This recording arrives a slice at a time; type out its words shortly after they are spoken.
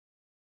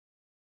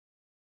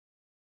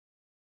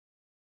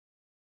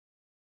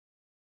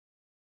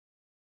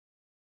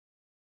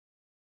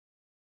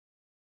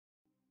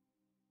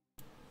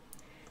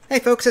Hey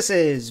folks, this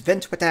is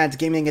Vince with Dad's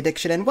Gaming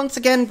Addiction, and once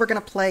again we're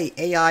going to play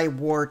AI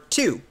War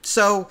 2.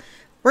 So,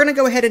 we're going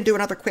to go ahead and do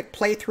another quick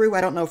playthrough.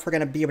 I don't know if we're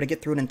going to be able to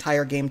get through an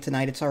entire game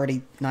tonight. It's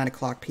already 9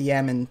 o'clock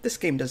p.m., and this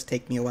game does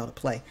take me a while to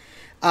play.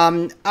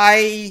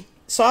 I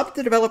saw that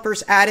the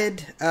developers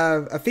added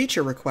a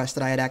feature request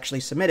that I had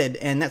actually submitted,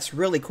 and that's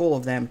really cool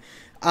of them.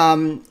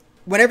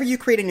 Whenever you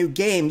create a new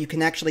game, you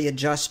can actually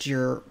adjust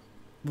your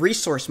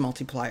resource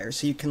multiplier,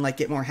 so you can like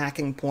get more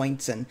hacking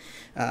points and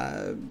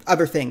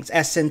other things,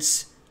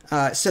 essence,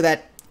 so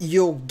that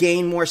you'll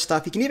gain more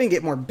stuff. You can even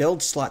get more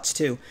build slots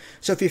too.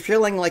 So if you're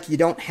feeling like you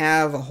don't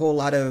have a whole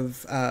lot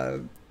of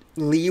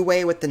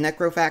leeway with the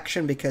Necro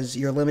faction because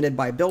you're limited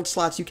by build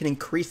slots, you can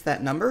increase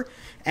that number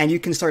and you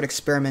can start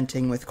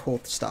experimenting with cool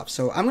stuff.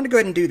 So I'm going to go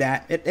ahead and do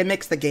that. It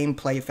makes the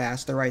gameplay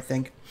faster, I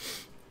think.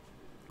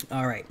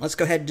 Alright, let's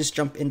go ahead and just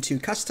jump into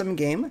custom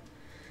game.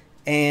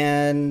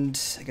 And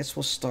I guess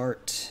we'll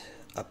start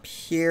up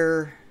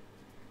here.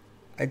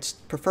 I'd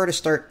prefer to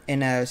start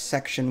in a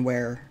section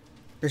where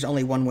there's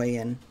only one way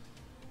in.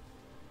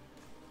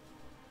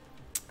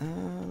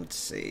 Let's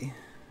see.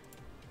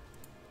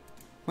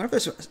 I wonder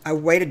if there's a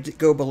way to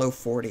go below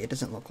 40. It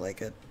doesn't look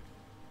like it.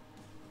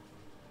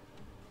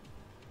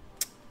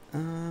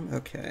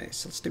 Okay,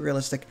 so let's do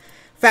realistic.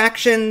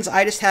 Factions,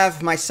 I just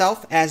have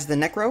myself as the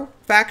Necro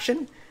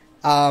faction.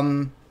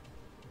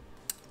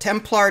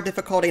 Templar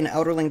difficulty and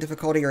Elderling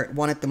difficulty are at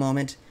 1 at the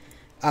moment.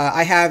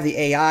 I have the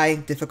AI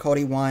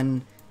difficulty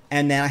 1.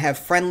 And then I have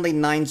friendly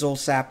Neinzul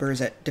sappers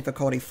at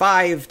difficulty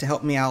 5 to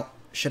help me out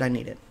should I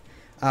need it.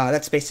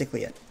 That's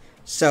basically it.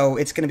 So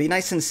it's going to be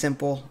nice and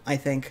simple, I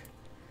think.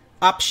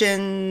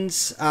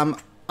 Options,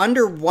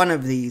 under one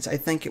of these, I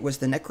think it was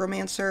the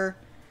Necromancer.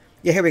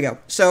 Yeah, here we go.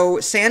 So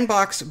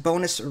sandbox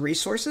bonus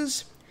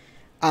resources.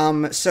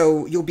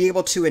 So you'll be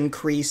able to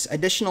increase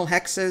additional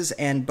hexes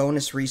and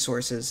bonus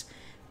resources.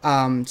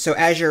 So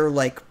as you're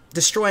like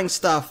destroying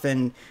stuff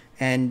and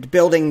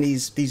building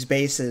these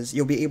bases,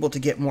 you'll be able to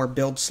get more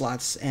build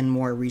slots and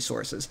more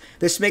resources.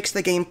 This makes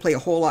the gameplay a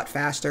whole lot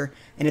faster,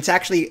 and it's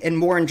actually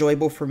more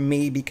enjoyable for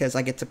me because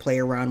I get to play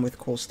around with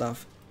cool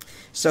stuff.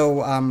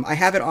 So I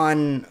have it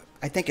on,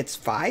 I think it's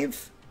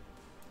 5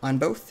 on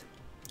both,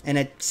 and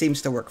it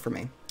seems to work for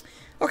me.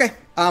 Okay,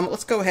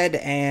 let's go ahead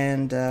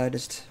and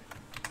just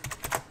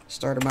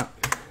start them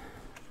up.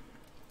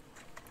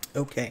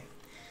 Okay.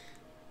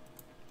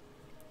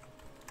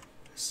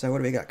 So what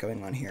do we got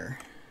going on here?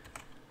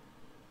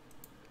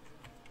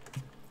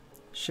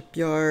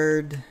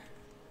 Shipyard.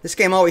 This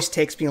game always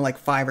takes me like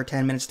 5 or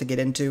 10 minutes to get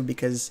into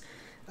because,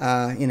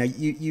 you know,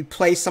 you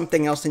play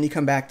something else and you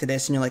come back to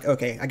this and you're like,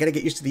 okay, I got to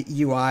get used to the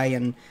UI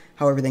and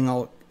how everything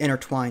all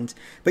intertwines.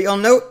 But you'll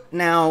note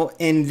now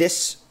in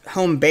this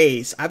home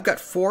base, I've got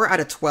 4 out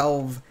of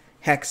 12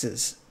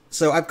 hexes.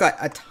 So I've got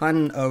a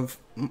ton of,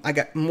 I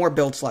got more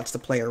build slots to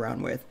play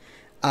around with.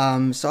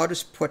 So I'll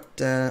just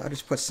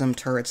put some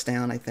turrets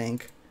down, I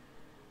think.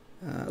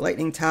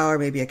 Lightning tower,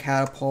 maybe a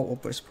catapult.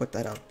 We'll just put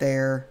that out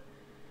there.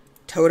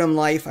 Totem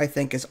life, I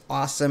think, is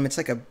awesome. It's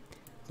like a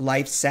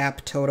life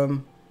sap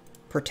totem.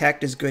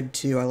 Protect is good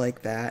too. I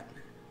like that.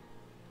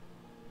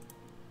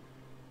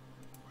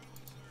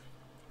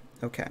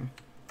 Okay.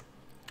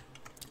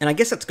 And I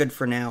guess that's good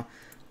for now.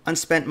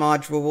 Unspent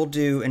module, we'll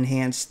do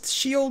enhanced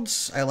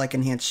shields. I like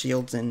enhanced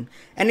shields and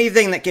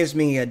anything that gives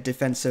me a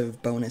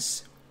defensive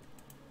bonus.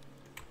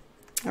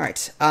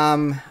 Alright,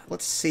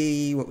 let's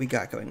see what we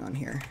got going on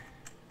here.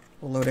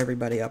 We'll load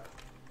everybody up.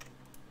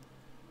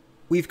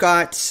 We've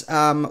got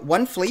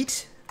 1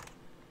 fleet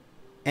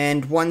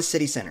and 1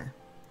 city center.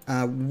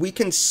 We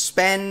can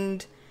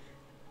spend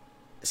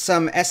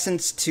some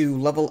essence to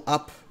level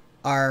up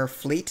our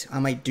fleet. I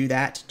might do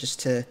that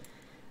just to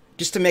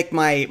make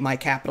my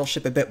capital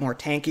ship a bit more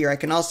tankier. I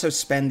can also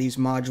spend these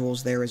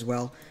modules there as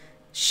well.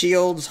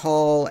 Shields,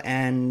 hull,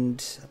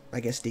 and I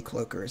guess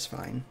decloaker is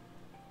fine.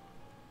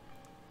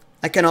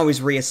 I can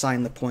always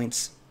reassign the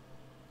points.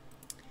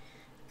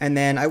 And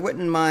then I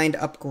wouldn't mind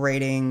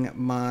upgrading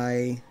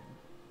my...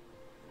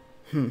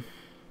 You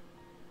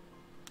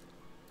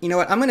know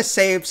what? I'm going to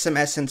save some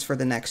essence for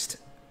the next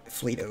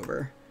fleet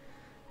over.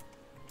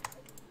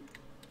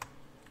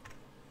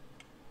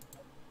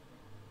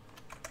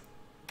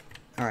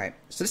 Alright,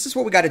 so this is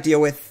what we got to deal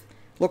with.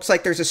 Looks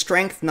like there's a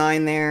strength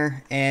 9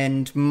 there,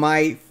 and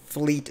my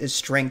fleet is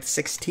strength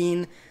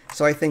 16,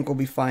 so I think we'll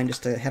be fine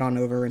just to head on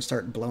over and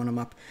start blowing them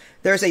up.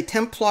 There's a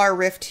Templar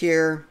Rift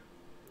here.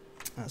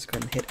 Let's go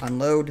ahead and hit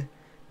unload.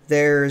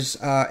 There's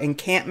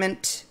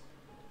encampment,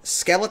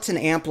 skeleton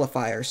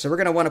amplifier. So we're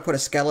going to want to put a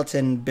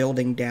skeleton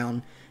building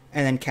down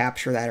and then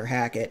capture that or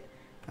hack it.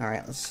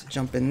 Alright, let's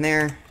jump in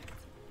there.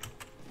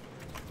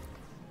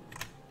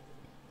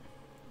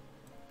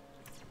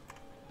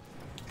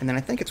 And then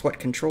I think it's what,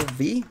 Control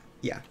V?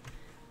 Yeah.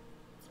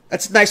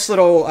 That's a nice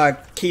little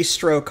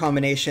keystroke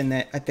combination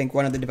that I think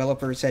one of the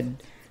developers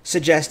had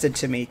suggested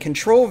to me.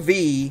 Control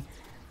V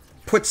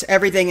puts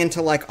everything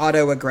into like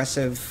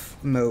auto-aggressive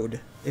mode,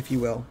 if you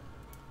will.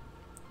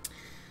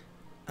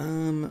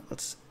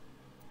 Let's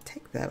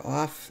take that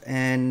off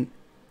and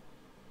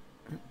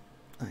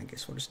I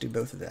guess we'll just do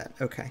both of that.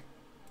 Okay.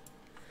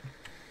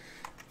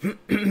 Let's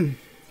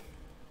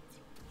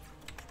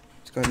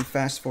go ahead and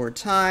fast forward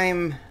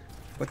time.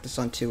 Put this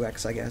on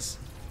 2x, I guess.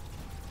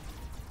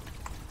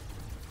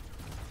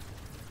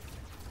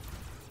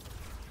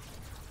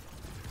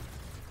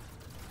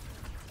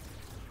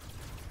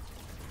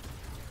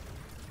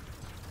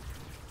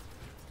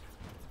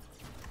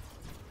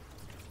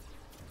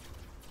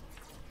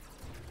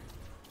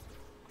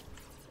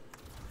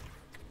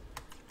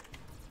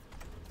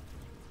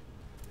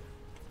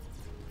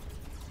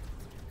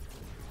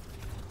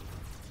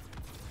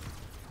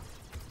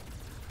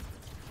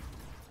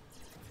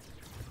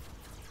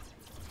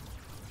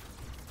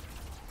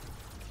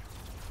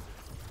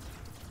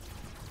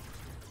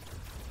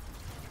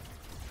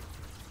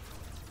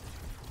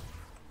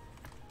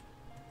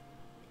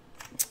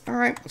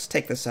 Alright, let's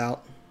take this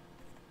out.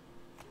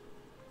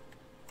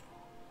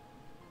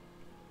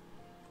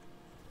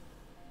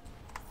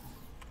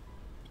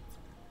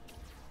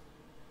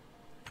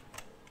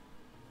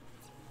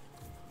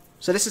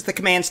 So this is the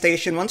command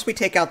station. Once we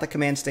take out the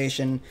command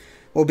station,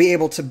 we'll be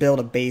able to build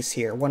a base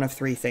here. One of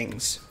three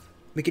things.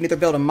 We can either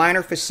build a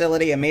minor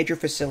facility, a major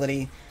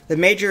facility. The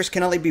majors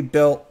can only be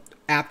built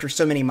after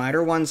so many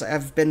minor ones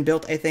have been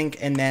built, I think.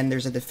 And then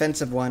there's a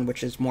defensive one,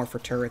 which is more for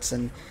turrets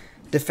and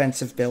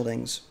defensive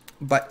buildings.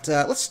 But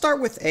let's start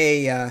with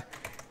a...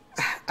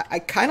 I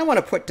kind of want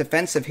to put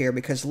defensive here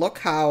because look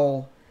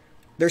how...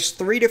 There's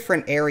 3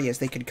 different areas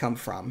they could come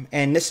from.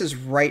 And this is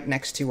right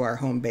next to our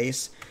home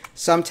base.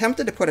 So I'm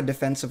tempted to put a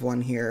defensive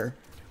one here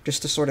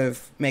just to sort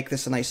of make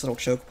this a nice little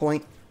choke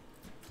point.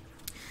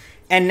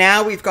 And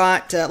now we've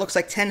got, looks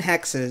like 10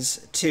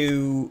 hexes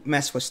to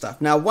mess with stuff.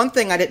 Now, one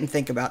thing I didn't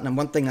think about, and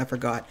one thing I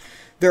forgot,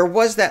 there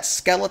was that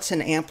skeleton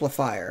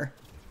amplifier.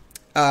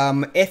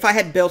 If I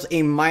had built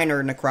a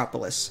minor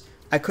necropolis,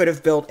 I could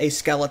have built a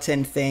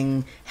skeleton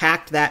thing,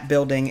 hacked that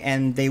building,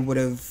 and they would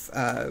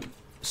have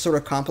sort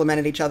of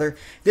complemented each other.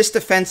 This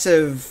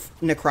defensive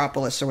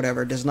necropolis or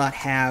whatever does not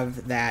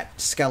have that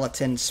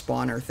skeleton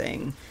spawner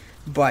thing.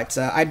 But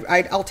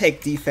I'll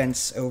take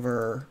defense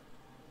over,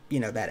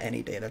 you know, that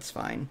any day. That's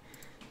fine.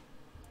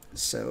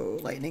 So,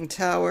 lightning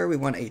tower, we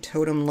want a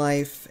totem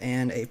life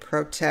and a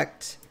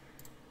protect.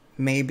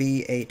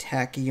 Maybe a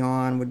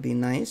tachyon would be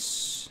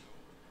nice.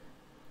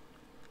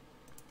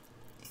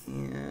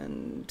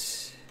 And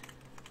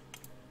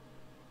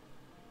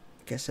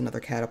I guess another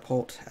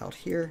catapult out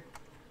here.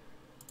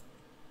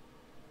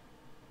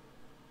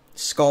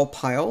 Skull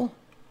pile.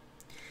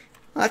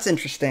 Well, that's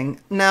interesting.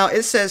 Now,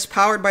 it says,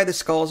 powered by the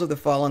skulls of the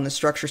fallen, the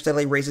structure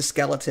steadily raises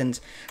skeletons.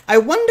 I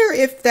wonder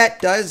if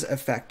that does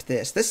affect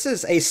this. This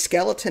is a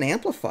skeleton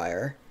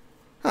amplifier.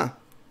 Huh.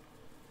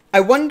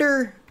 I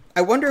wonder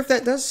if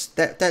that does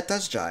that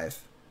does jive.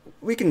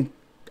 We can...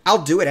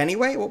 I'll do it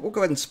anyway. We'll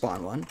go ahead and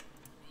spawn one.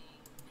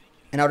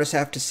 And I'll just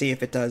have to see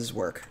if it does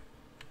work.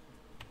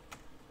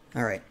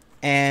 Alright.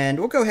 And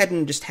we'll go ahead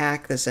and just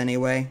hack this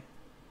anyway.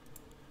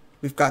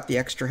 We've got the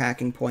extra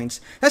hacking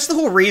points. That's the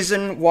whole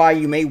reason why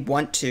you may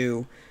want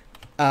to,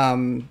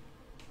 you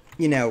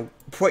know,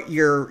 put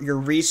your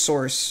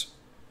resource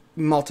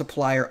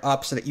multiplier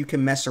up so that you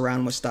can mess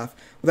around with stuff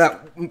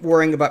without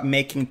worrying about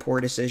making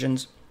poor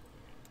decisions.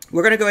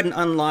 We're going to go ahead and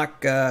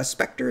unlock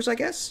specters, I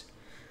guess.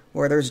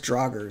 Or there's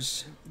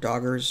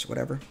doggers,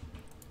 whatever.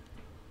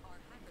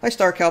 Hi,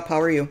 Starcalp, how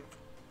are you?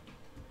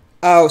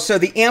 Oh, so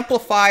the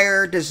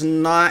amplifier does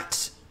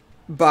not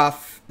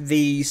buff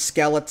the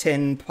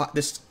skeleton,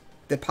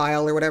 the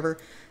pile or whatever?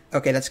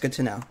 Okay, that's good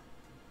to know.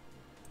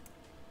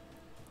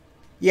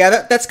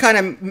 Yeah, that's kind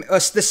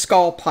of the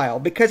skull pile,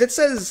 because it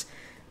says,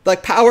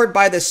 like, powered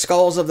by the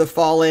skulls of the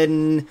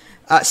fallen,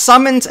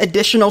 summons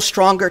additional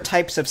stronger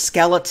types of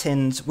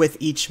skeletons with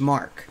each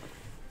mark.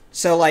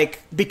 So,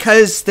 like,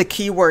 because the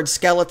keyword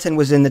skeleton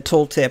was in the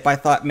tooltip, I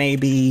thought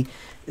maybe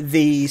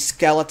the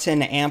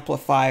skeleton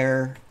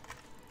amplifier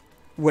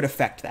would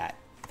affect that,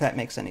 if that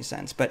makes any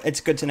sense. But it's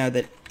good to know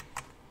that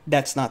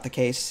that's not the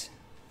case.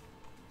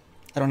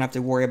 I don't have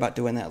to worry about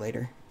doing that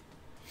later.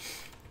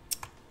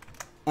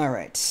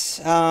 Alright.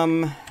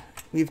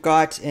 We've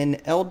got an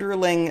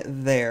Elderling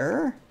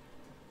there.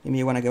 Maybe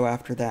you want to go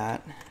after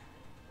that.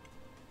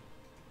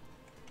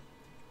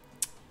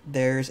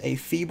 There's a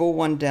feeble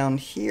one down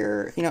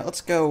here. You know,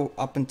 let's go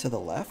up and to the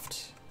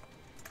left.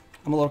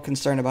 I'm a little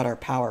concerned about our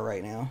power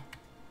right now.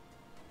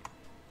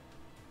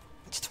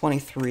 It's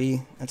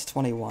 23. That's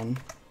 21.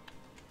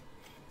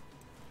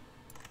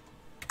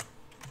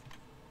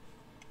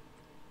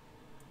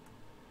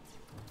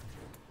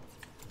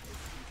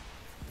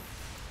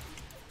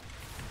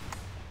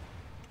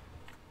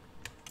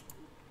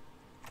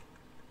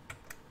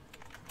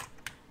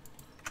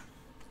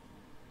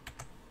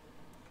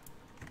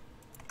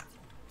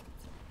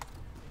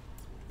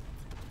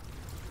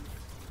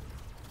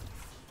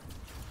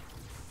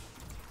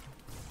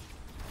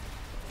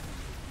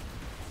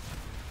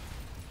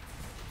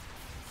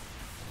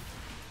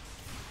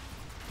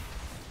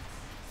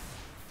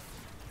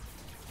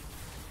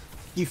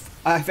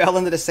 I fell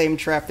into the same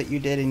trap that you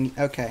did, and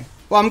okay.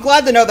 Well, I'm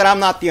glad to know that I'm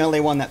not the only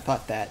one that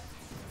thought that.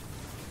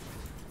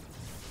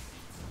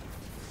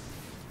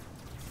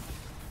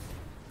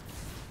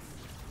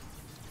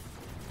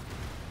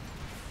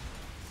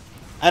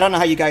 I don't know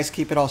how you guys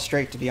keep it all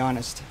straight, to be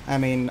honest. I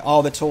mean,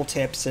 all the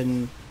tooltips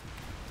and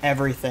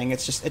everything.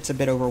 It's a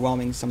bit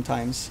overwhelming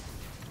sometimes.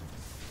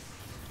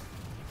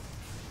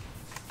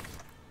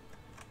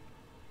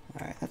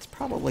 Alright, that's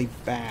probably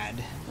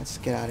bad. Let's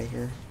get out of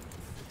here.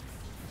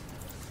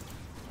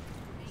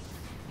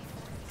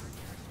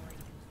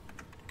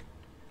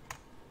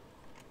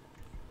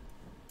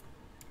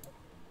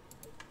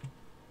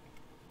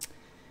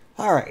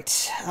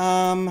 Alright,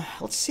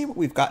 let's see what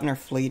we've got in our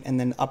fleet and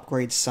then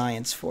upgrade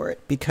science for it,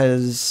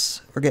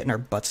 because we're getting our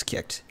butts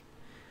kicked.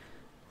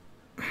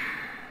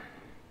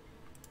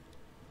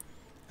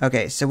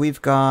 Okay, so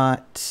we've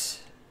got...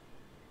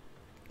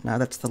 No,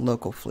 that's the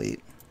local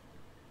fleet.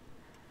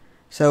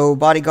 So,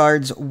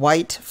 bodyguards,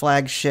 white,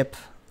 flagship,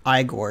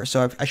 Igor.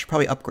 So I should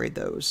probably upgrade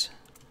those.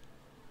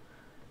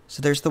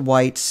 So there's the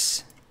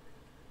whites.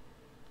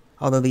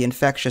 Although the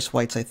infectious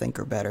whites, I think,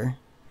 are better.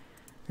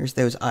 There's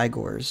those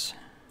Igors.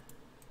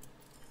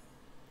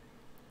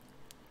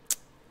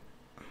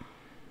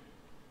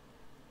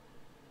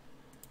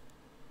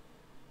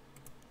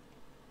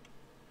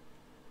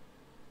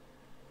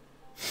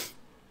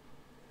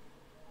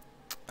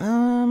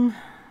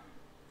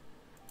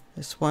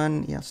 This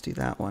one, yeah, let's do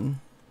that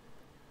one.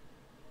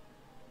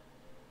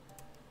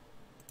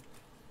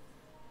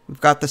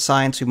 We've got the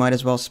science, we might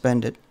as well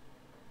spend it.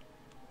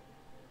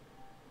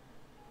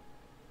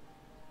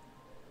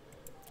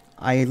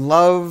 I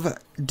love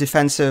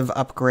defensive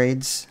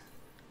upgrades.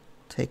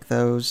 Take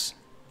those.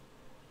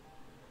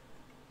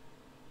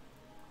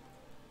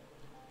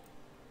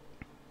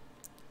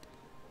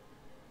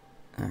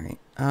 Alright,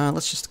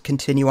 let's just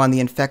continue on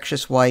the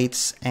infectious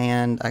whites,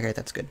 and okay,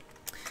 that's good.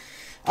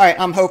 Alright,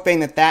 I'm hoping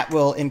that that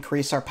will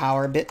increase our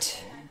power a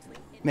bit,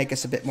 make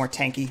us a bit more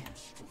tanky.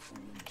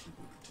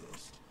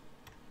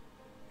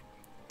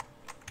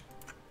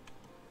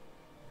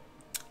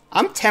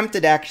 I'm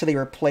tempted to actually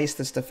replace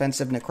this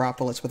defensive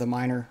necropolis with a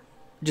miner,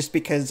 just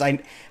because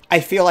I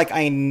feel like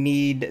I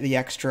need the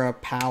extra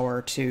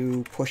power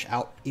to push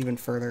out even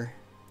further.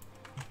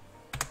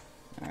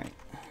 Alright,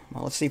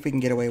 well, let's see if we can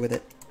get away with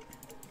it.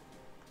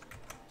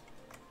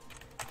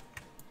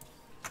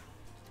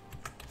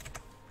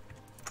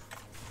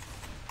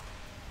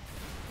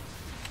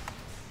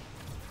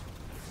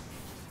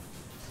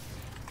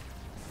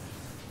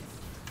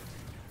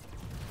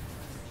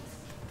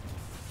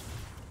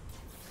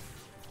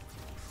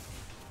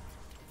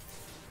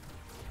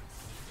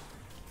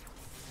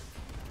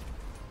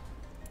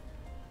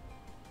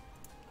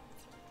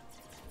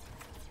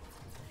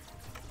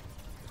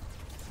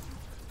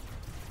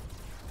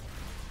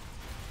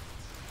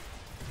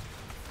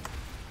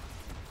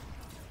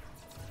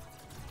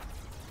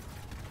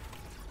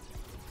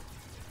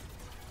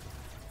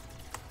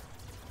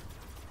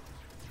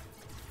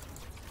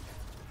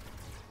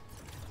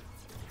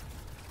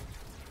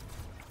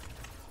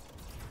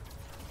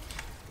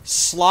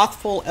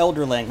 Slothful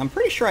Elderling. I'm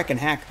pretty sure I can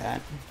hack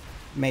that.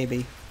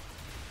 Maybe.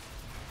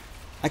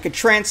 I could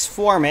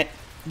transform it.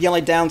 The only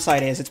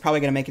downside is it's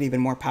probably going to make it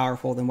even more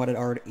powerful than what it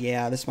already...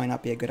 Yeah, this might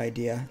not be a good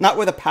idea. Not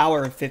with a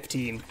power of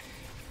 15.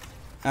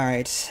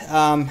 Alright.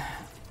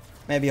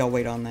 Maybe I'll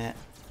wait on that.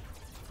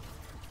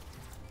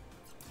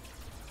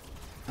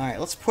 Alright,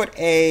 let's put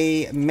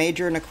a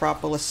major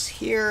necropolis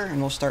here, and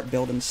we'll start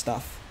building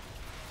stuff.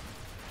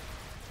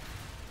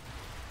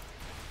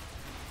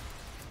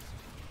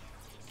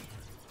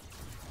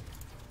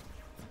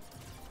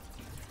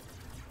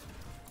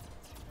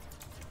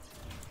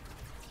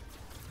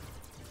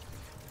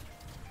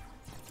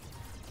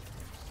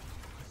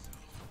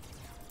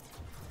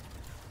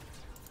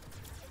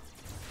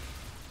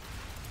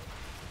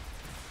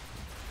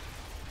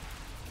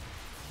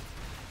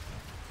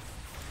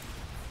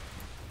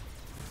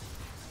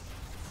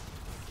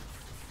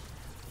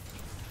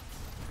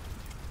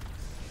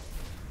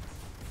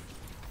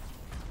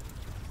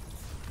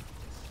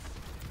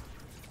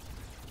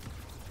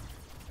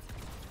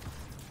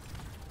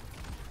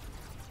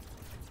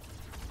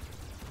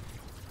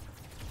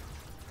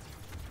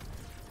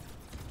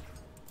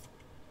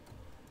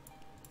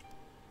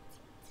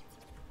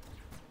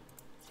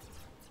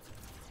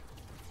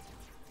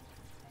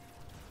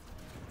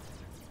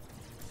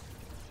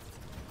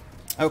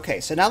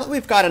 Okay, so now that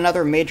we've got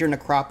another major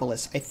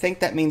necropolis, I think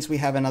that means we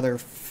have another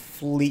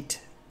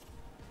fleet,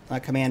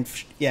 command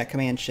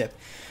ship.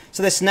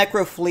 So this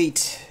Necro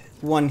Fleet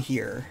one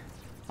here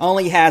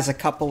only has a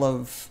couple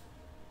of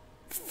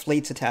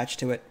fleets attached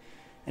to it.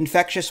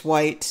 Infectious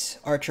White,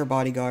 Archer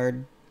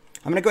Bodyguard.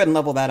 I'm going to go ahead and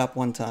level that up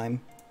one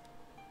time.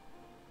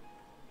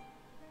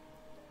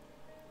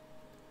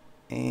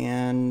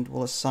 And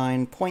we'll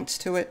assign points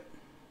to it.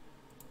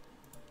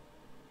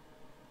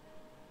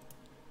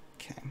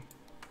 Okay.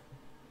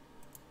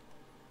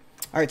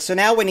 Alright, so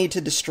now we need to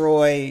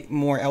destroy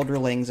more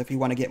Elderlings if we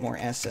want to get more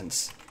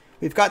essence.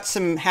 We've got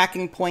some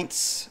hacking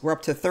points. We're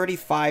up to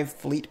 35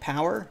 fleet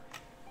power.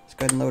 Let's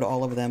go ahead and load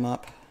all of them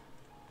up.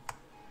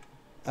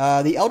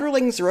 The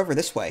Elderlings are over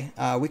this way.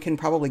 We can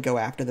probably go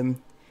after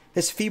them.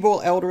 This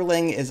Feeble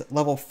Elderling is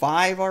level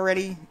 5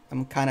 already.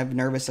 I'm kind of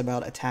nervous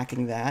about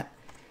attacking that.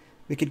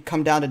 We could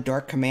come down to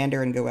Dark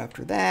Commander and go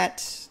after that.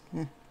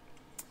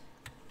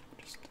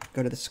 Just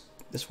go to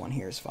this one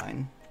here is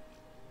fine.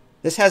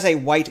 This has a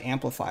white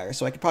amplifier,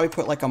 so I could probably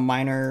put like a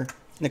minor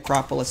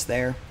Necropolis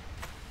there.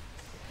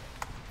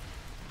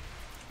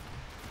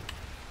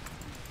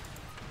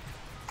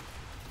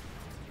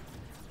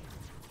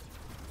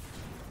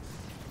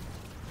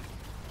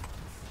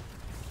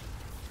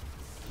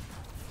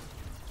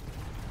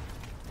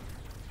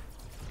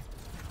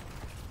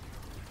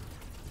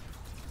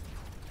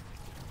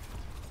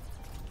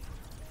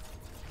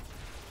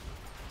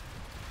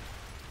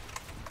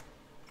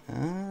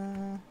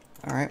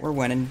 Alright, we're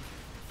winning.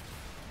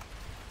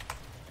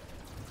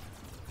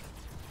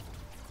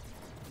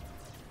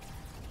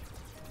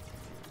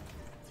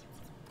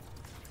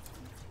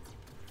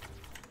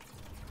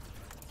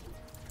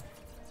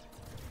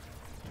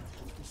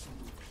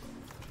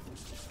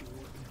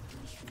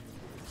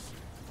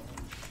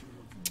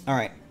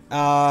 Alright,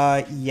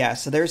 yeah,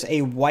 so there's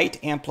a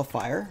white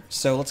amplifier,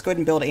 so let's go ahead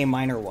and build a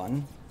minor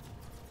one.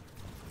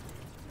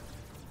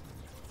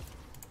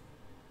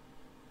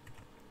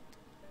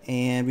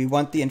 And we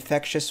want the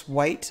infectious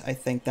white. I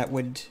think that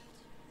would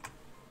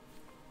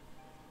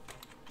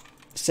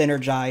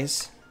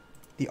synergize.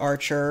 The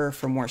archer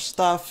for more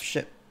stuff.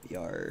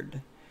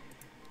 Shipyard.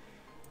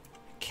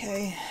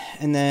 Okay.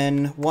 And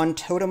then 1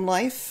 totem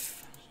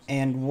life.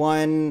 And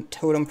 1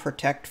 totem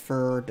protect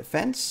for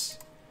defense.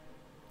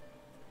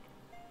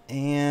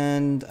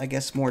 And I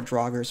guess more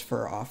draugrs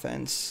for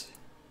offense.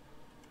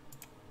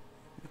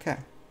 Okay.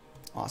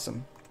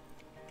 Awesome.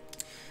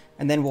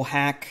 And then we'll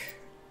hack...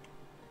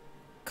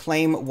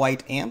 Claim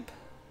white amp.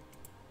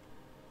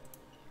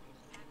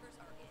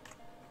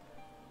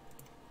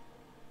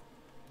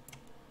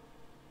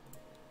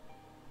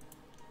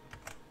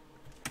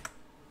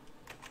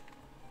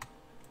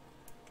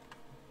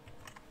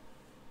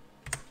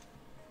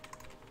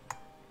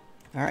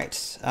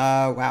 Alright.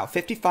 Wow.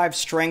 55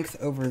 strength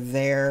over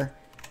there.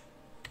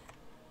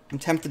 I'm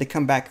tempted to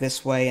come back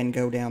this way and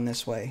go down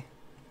this way.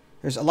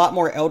 There's a lot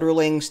more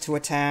Elderlings to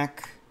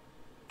attack.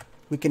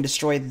 We can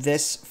destroy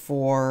this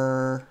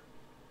for...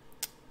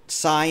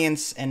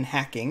 science and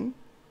hacking.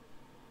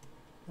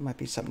 That might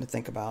be something to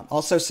think about.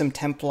 Also some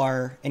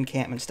Templar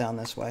encampments down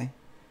this way.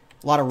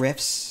 A lot of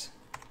rifts.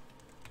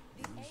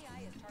 The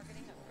AI is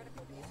targeting a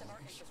critical piece of our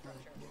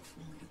infrastructure.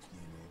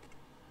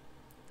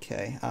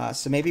 Okay,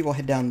 so maybe we'll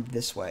head down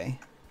this way.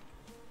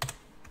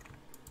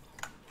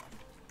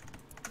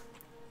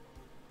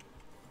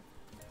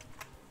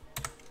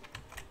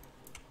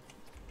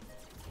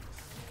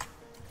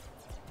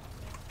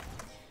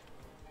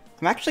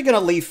 I'm actually going to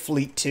leave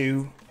Fleet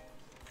 2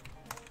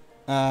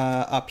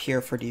 up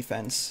here for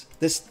defense.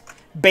 This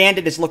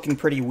bandit is looking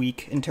pretty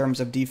weak in terms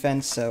of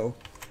defense, so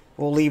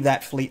we'll leave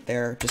that fleet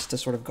there just to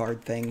sort of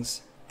guard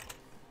things.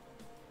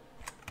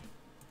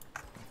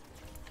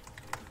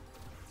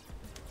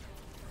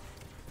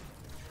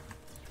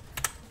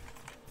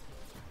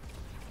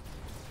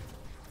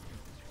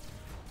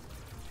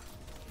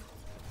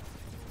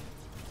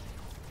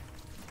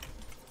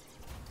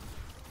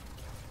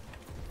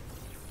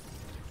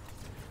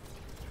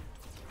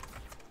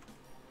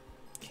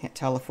 Can't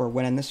tell if we're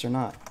winning this or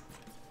not.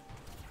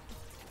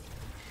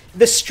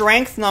 The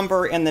strength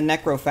number in the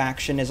Necro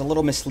faction is a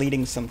little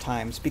misleading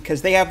sometimes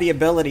because they have the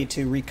ability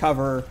to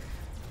recover,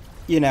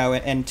 you know,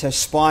 and to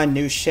spawn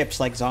new ships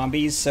like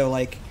zombies. So,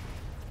 like,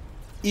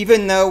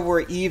 even though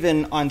we're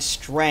even on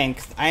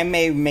strength, I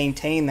may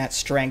maintain that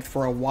strength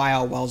for a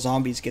while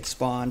zombies get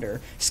spawned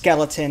or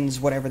skeletons,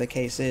 whatever the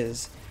case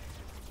is.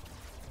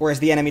 Whereas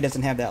the enemy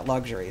doesn't have that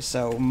luxury.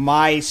 So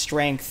my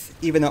strength,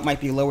 even though it might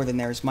be lower than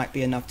theirs, might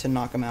be enough to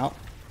knock them out.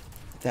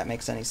 If that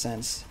makes any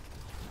sense.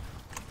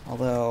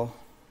 Although,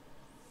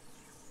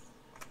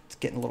 it's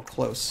getting a little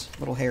close, a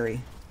little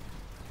hairy.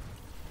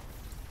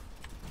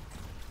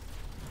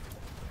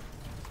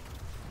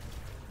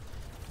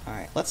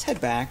 Alright, let's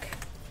head back.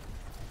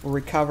 We'll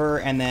recover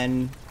and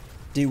then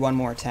do one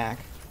more attack.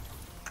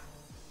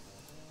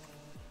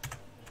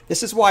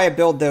 This is why I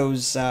build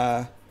those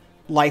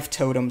life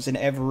totems in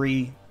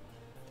every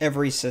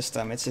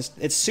system.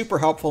 It's super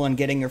helpful in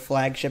getting your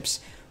flagships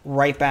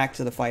right back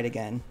to the fight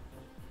again.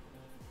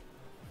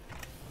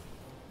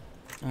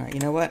 Alright,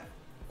 you know what?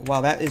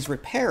 While that is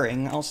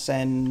repairing, I'll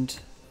send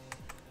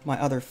my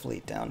other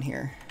fleet down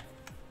here.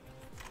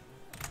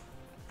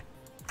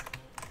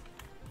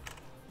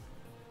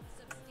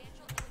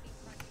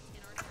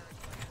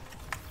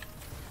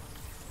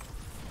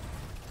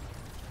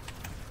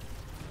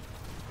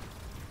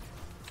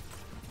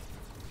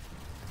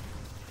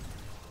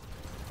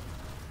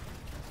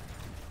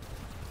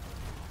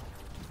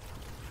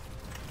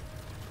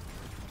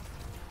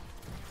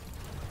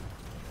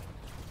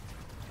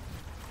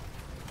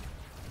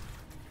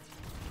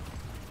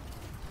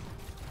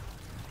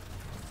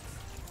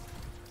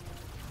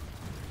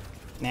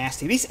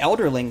 Nasty. These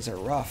Elderlings are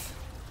rough.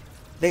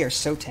 They are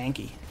so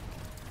tanky.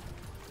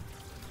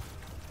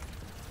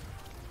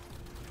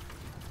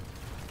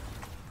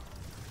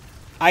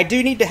 I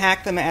do need to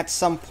hack them at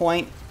some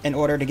point in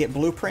order to get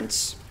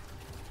blueprints,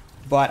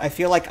 but I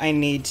feel like I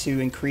need to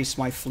increase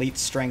my fleet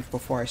strength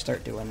before I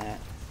start doing that.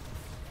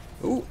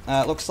 Ooh,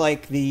 looks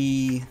like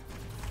the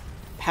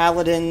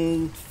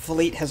Paladin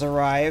fleet has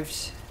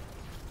arrived.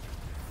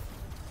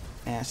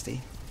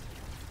 Nasty.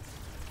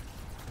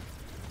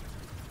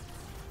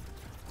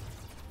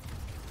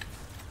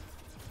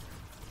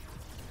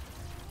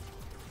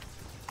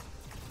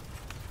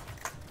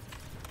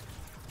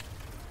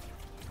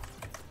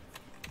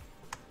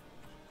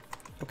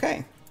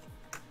 Okay.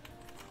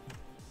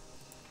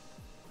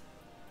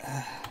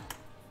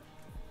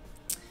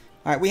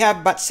 All right, we have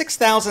about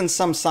 6,000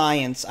 some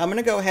science. I'm going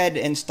to go ahead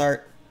and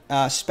start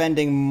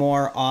spending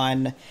more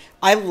on...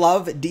 I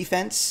love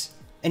defense,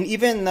 and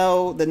even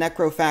though the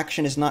Necro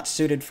faction is not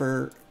suited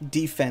for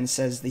defense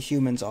as the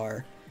humans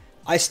are,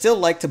 I still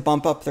like to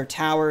bump up their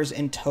towers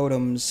and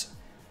totems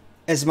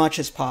as much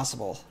as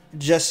possible,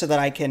 just so that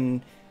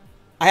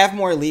I have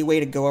more leeway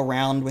to go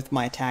around with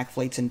my attack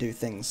fleets and do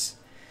things.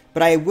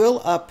 But I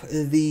will up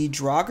the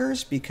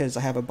Draugrs because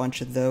I have a bunch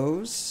of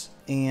those,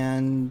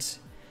 and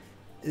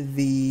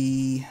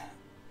the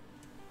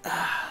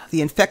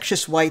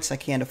infectious whites I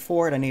can't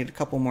afford. I need a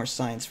couple more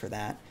signs for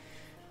that.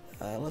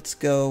 Let's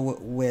go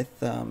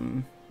with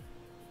I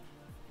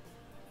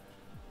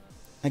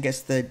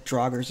guess the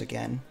Draugrs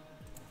again.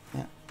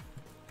 Yeah,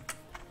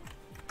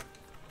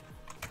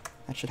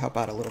 that should help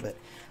out a little bit.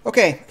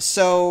 Okay,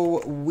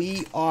 so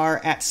we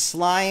are at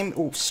slime.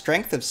 Ooh,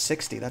 strength of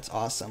 60. That's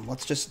awesome.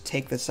 Let's just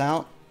take this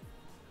out.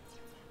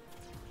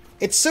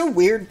 It's so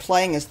weird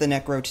playing as the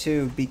Necro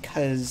too,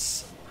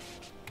 because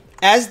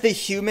as the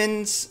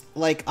humans,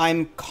 like,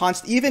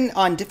 even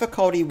on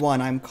difficulty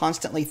 1, I'm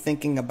constantly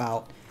thinking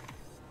about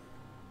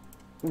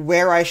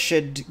where I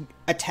should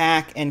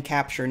attack and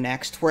capture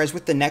next. Whereas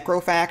with the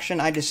Necro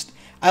faction, I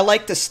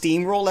like to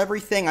steamroll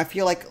everything. I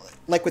feel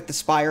like with the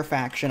Spire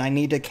faction, I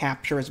need to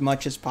capture as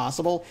much as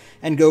possible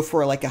and go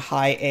for like a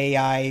high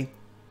AI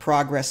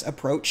progress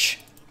approach.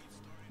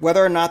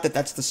 Whether or not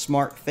that's the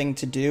smart thing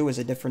to do is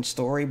a different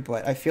story,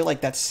 but I feel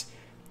like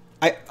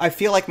I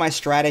feel like my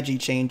strategy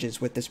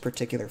changes with this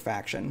particular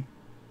faction.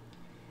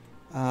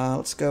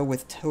 Let's go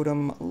with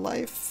Totem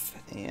Life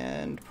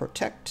and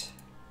Protect.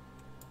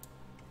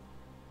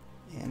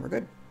 And we're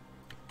good.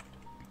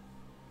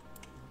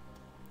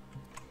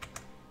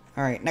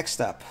 Alright,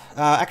 next up.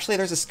 Actually,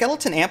 there's a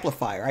Skeleton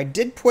Amplifier. I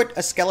did put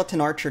a Skeleton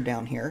Archer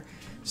down here,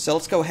 so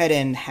let's go ahead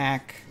and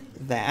hack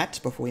that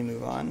before we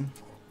move on.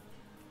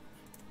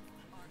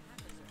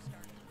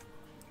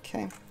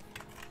 Okay.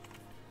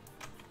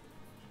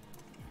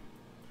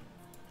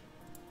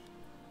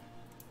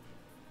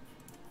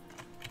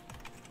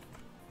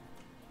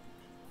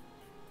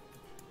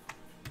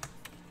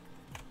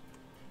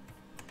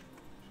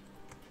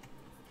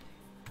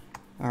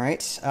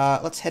 Alright,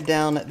 let's head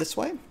down this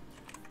way.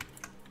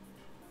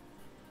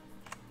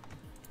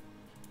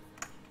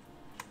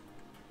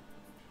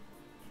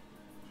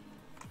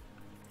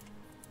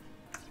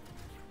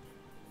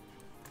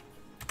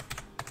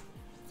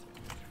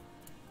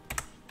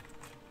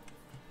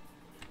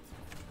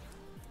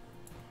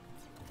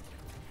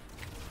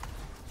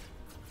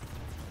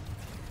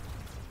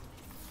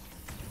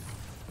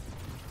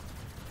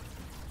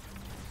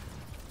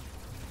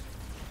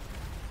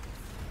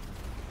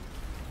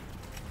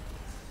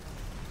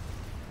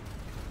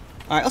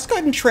 Alright, let's go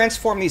ahead and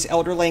transform these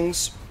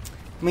Elderlings.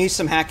 I'm going to use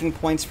some hacking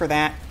points for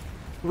that.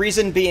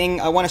 Reason being,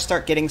 I want to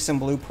start getting some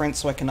blueprints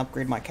so I can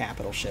upgrade my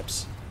capital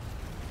ships.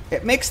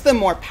 It makes them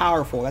more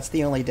powerful, that's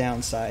the only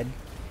downside.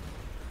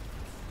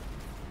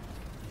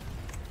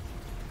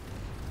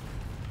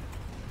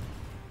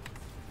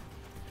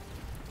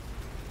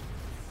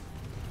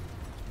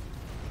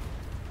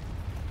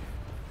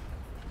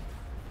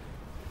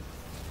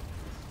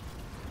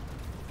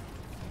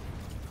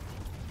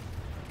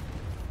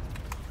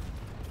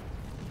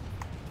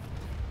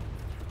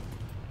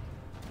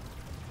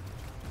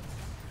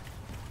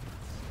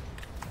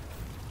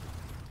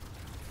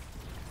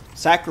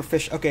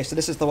 Sacrificial. Okay, so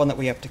this is the one that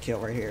we have to kill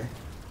right here.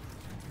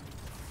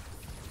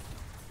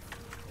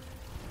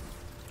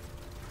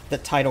 The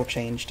title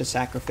change to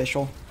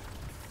Sacrificial.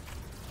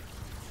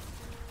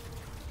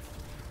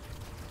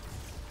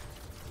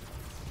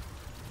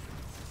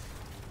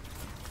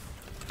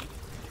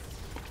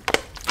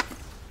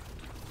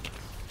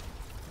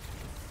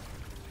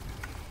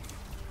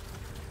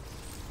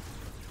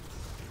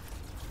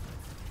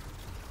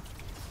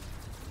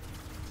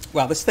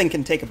 Wow, this thing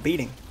can take a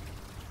beating.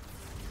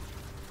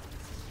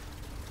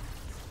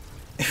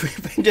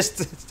 We've been just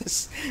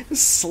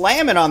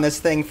slamming on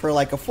this thing for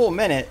like a full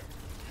minute.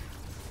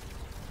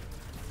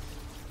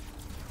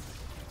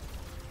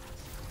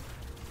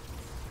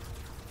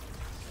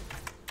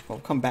 We'll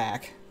come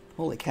back.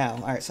 Holy cow.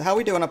 Alright, so how are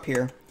we doing up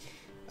here?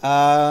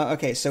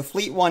 Okay, so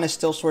Fleet 1 is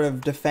still sort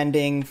of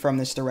defending from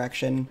this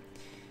direction.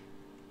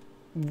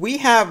 We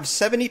have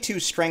 72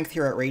 strength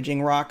here at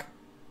Raging Rock.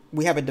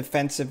 We have a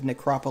defensive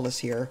necropolis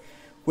here,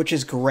 which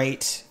is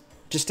great.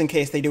 Just in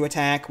case they do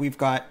attack, we've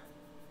got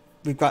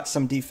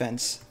some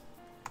defense.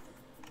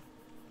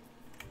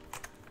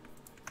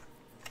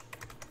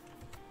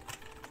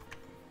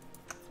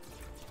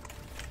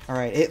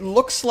 Alright, it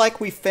looks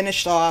like we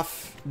finished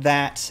off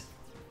that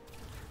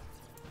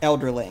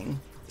Elderling.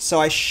 So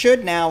I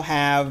should now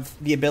have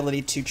the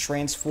ability to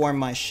transform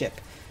my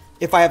ship,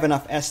 if I have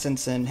enough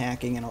essence and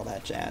hacking and all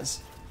that jazz.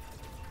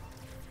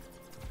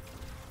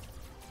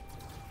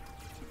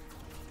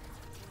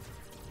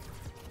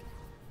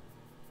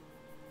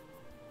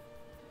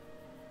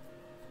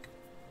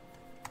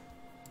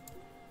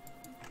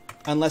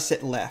 Unless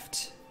it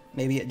left.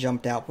 Maybe it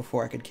jumped out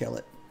before I could kill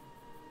it.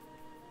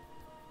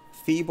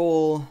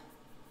 Feeble.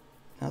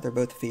 No, they're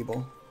both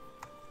feeble.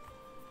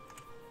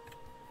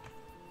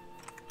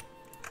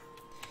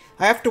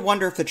 I have to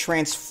wonder if the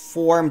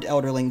transformed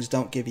Elderlings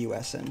don't give you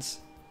essence.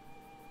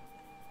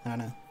 I don't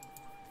know.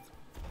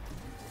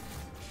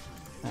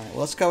 Alright,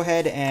 well, let's go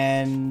ahead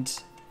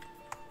and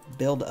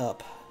build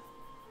up.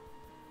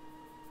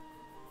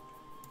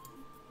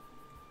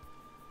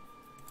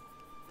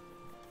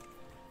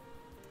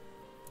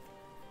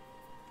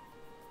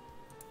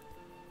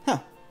 Huh.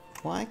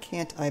 Why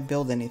can't I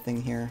build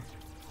anything here?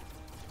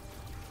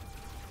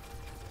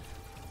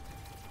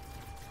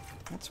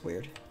 That's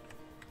weird.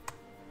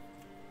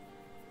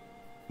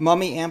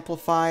 Mummy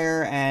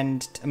Amplifier,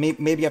 and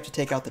maybe you have to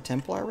take out the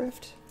Templar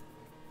Rift?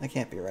 That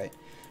can't be right.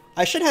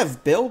 I should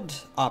have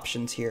build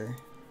options here.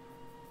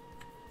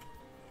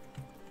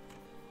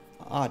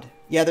 Odd.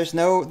 Yeah, there's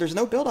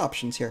no build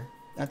options here.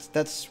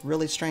 That's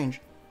really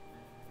strange.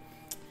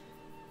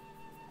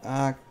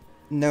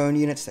 Known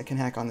units that can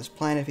hack on this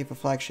planet. If you have a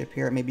flagship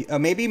here,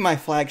 maybe my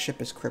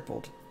flagship is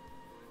crippled.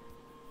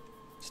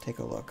 Let's take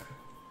a look.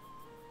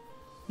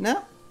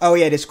 No? Oh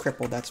yeah, it is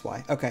crippled, that's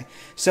why. Okay,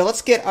 so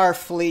let's get our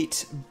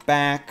fleet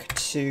back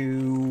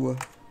to,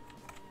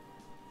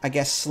 I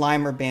guess,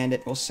 Slimer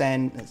Bandit. We'll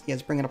send, yeah,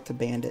 let's bring it up to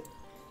Bandit.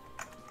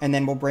 And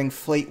then we'll bring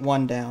Fleet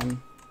 1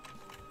 down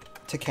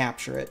to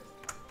capture it.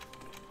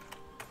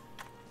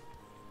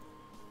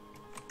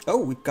 Oh,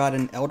 we've got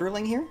an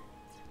Elderling here?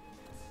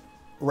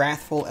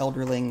 Wrathful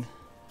Elderling.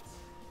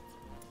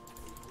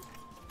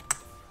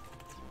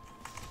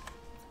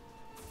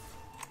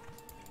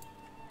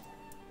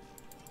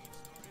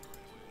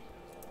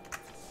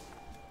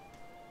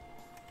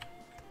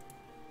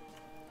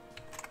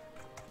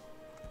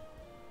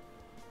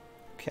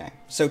 Okay,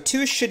 so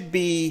 2 should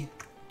be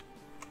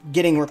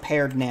getting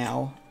repaired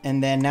now,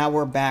 and then now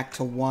we're back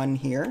to 1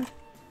 here.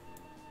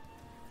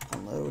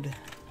 Unload.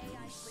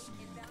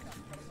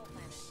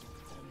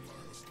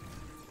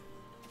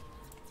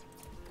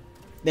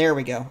 There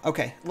we go.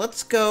 Okay,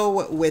 let's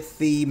go with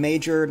the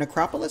major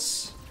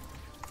necropolis.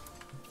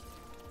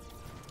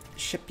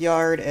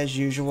 Shipyard as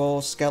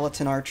usual,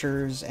 skeleton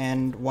archers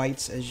and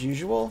whites as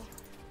usual.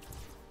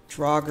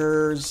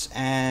 Draugrs,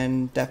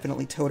 and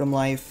definitely Totem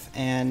Life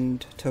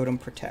and Totem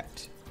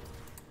Protect.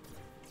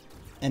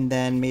 And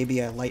then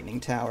maybe a Lightning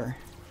Tower.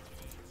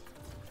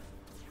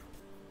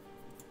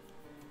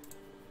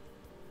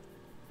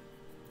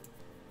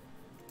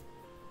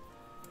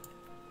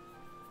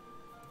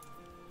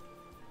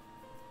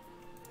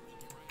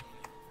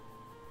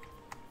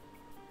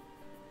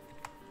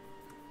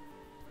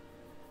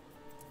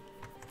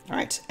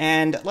 Alright,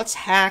 and let's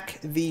hack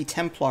the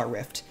Templar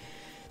Rift.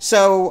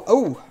 So,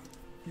 oh,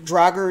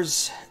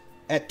 Draugrs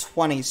at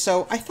 20.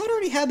 So I thought I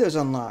already had those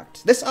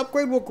unlocked. This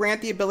upgrade will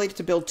grant the ability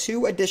to build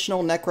 2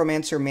 additional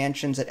Necromancer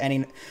mansions at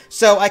any...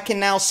 So I can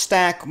now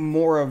stack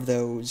more of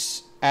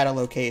those at a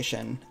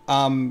location,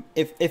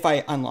 if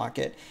I unlock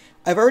it.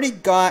 I've already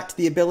got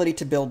the ability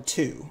to build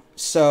 2.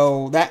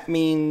 So that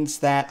means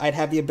that I'd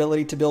have the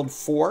ability to build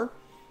 4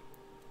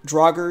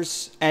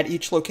 Draugrs at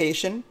each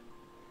location.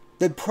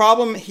 The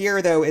problem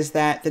here, though, is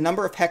that the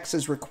number of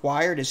hexes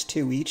required is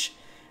 2 each.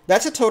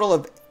 That's a total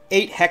of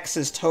 8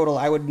 hexes total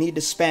I would need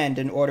to spend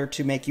in order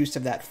to make use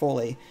of that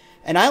fully.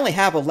 And I only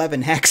have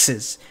 11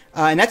 hexes.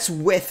 And that's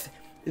with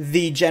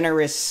the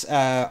generous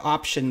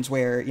options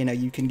where, you know,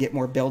 you can get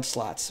more build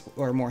slots,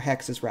 or more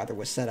hexes, rather,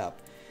 with setup.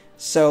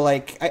 So,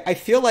 like, I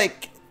feel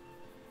like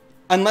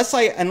unless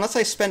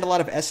I spend a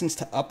lot of essence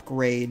to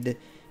upgrade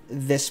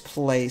this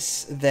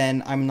place,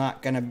 then I'm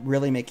not going to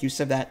really make use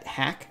of that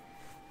hack.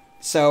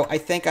 So I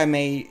think I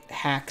may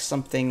hack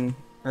something,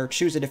 or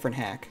choose a different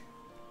hack.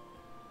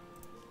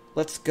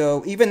 Let's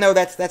go, even though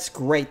that's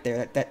great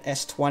there, that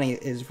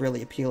S20 is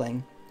really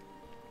appealing.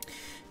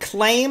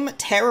 Claim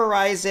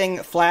terrorizing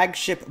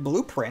flagship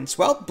blueprints.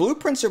 Well,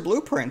 blueprints are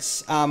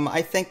blueprints.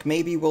 I think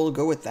maybe we'll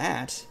go with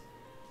that.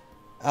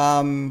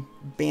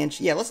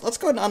 Banshee. Yeah, let's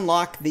go ahead and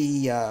unlock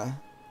the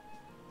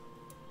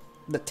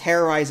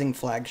terrorizing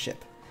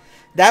flagship.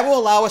 That will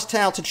allow us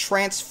now to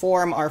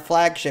transform our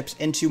flagships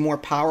into more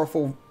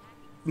powerful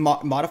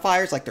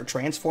modifiers, like their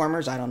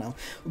transformers. I don't know,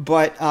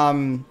 but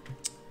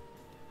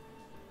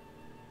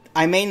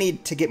I may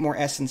need to get more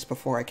essence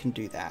before I can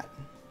do that.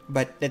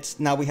 But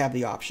now we have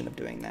the option of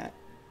doing that.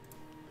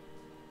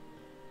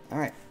 All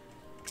right.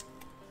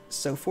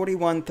 So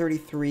 41,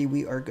 33,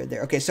 we are good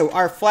there. Okay, so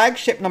our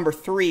flagship number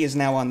 3 is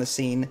now on the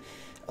scene.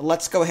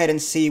 Let's go ahead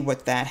and see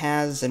what that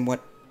has and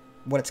what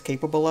it's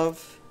capable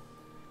of.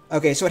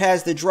 Okay, so it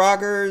has the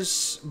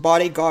Draugrs,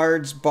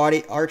 bodyguards,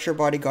 archer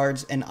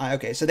bodyguards, and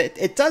okay, so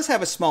it does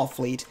have a small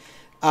fleet.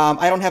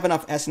 I don't have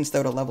enough essence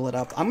though to level it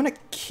up. I'm gonna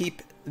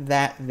keep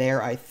that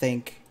there, I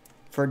think,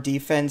 for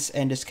defense,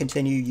 and just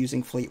continue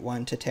using Fleet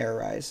 1 to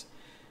terrorize.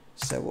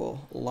 So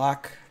we'll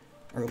lock,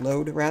 or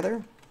load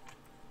rather.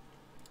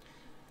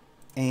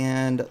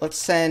 And let's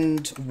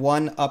send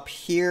one up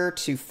here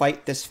to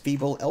fight this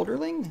feeble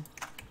elderling.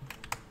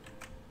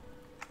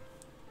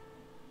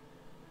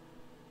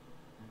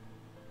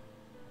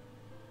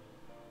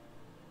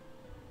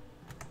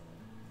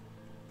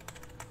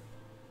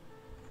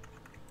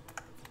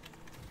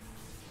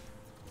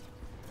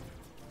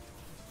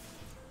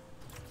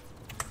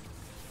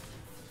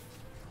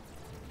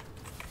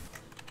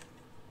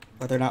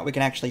 Whether or not we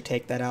can actually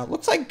take that out.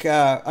 Looks like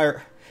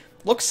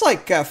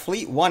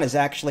Fleet 1 is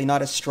actually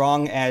not as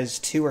strong as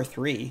 2 or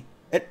 3.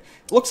 It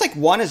looks like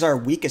 1 is our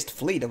weakest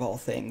fleet of all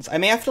things. I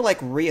may have to, like,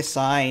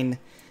 reassign...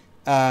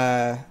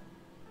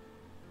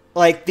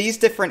 like, these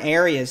different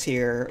areas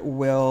here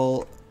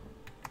will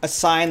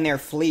assign their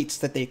fleets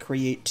that they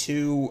create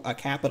to a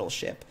capital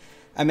ship.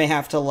 I may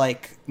have to,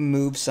 like,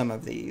 move some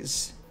of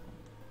these.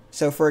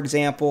 So, for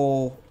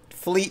example,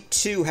 Fleet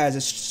 2 has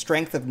a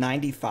strength of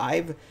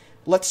 95.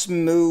 Let's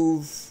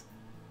move...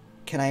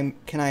 Can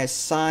I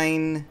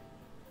assign...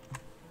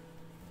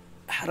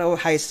 How do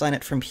I assign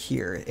it from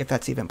here, if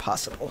that's even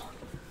possible?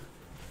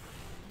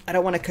 I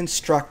don't want to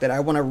construct it. I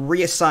want to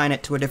reassign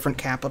it to a different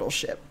capital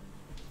ship.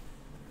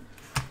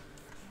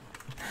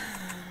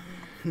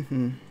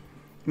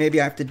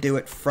 Maybe I have to do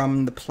it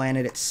from the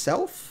planet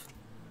itself?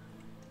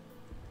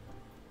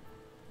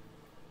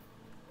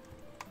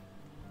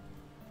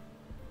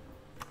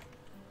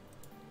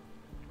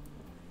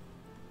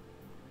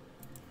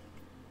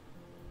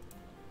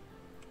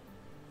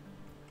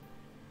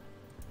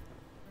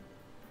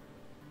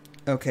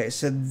 Okay,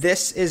 so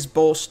this is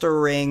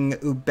bolstering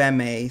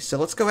Ubeme. So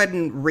let's go ahead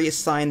and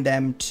reassign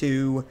them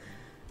to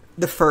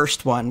the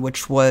first one,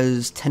 which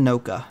was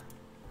Tenoka.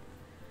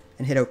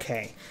 And hit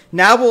OK.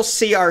 Now we'll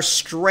see our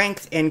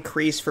strength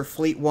increase for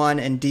Fleet 1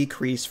 and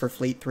decrease for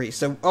Fleet 3.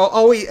 So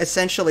all we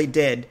essentially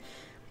did,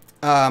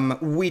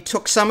 we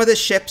took some of the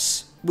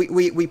ships,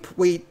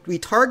 we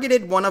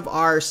targeted one of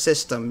our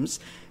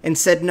systems and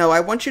said, no, I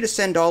want you to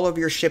send all of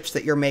your ships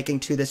that you're making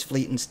to this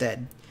fleet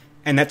instead.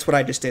 And that's what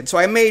I just did. So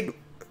I made...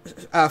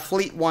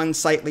 Fleet 1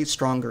 slightly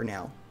stronger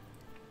now.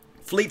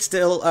 Fleet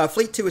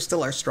 2 is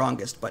still our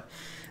strongest, but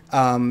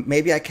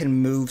maybe I can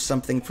move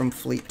something from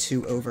Fleet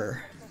 2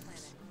 over.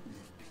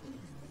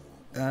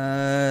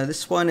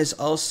 This one is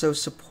also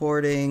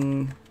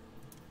supporting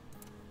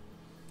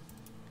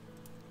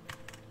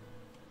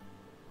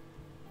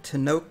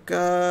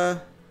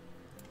Tenoka.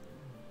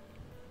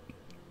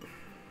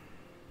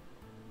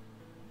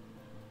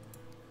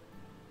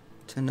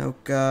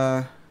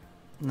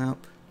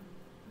 Nope.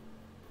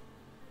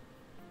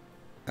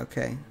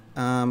 Okay,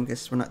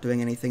 guess we're not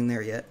doing anything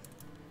there yet.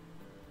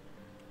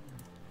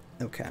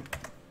 Okay.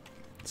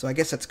 So I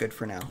guess that's good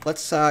for now.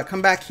 Let's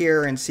come back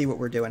here and see what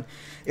we're doing.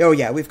 Oh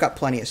yeah, we've got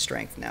plenty of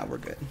strength now. We're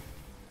good.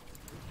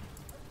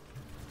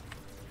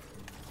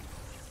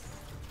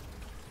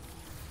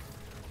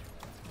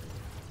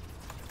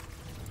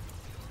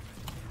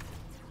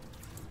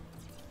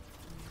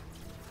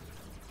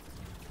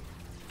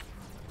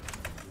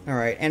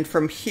 Alright, and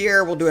from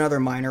here we'll do another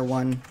minor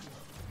one.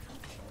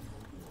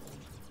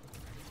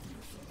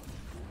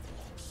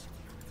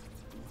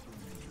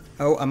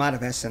 Oh, I'm out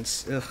of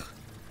essence. Ugh.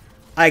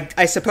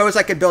 I suppose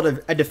I could build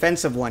a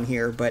defensive one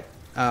here, but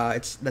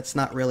that's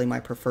not really my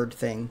preferred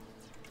thing.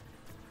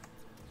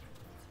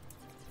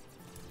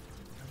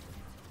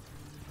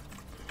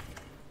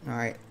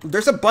 Alright.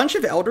 There's a bunch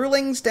of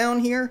Elderlings down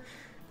here.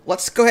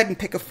 Let's go ahead and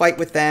pick a fight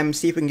with them,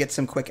 see if we can get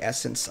some quick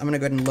essence. I'm going to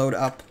go ahead and load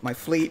up my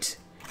fleet.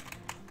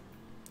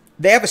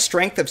 They have a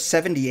strength of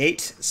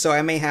 78, so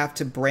I may have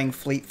to bring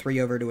Fleet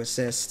 3 over to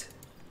assist.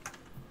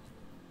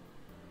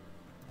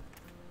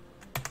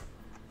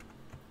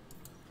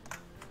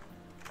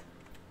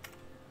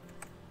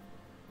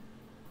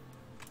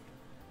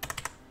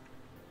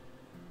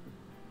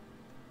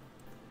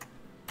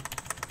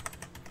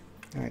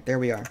 Alright, there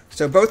we are.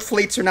 So both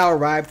fleets are now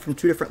arrived from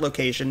 2 different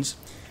locations.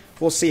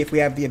 We'll see if we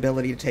have the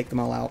ability to take them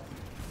all out.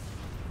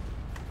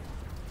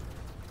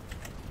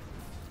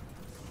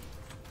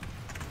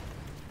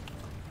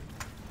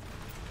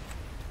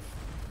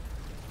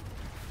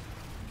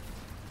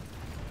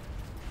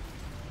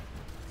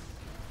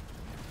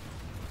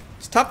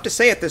 It's tough to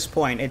say at this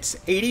point. It's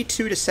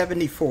 82 to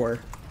 74.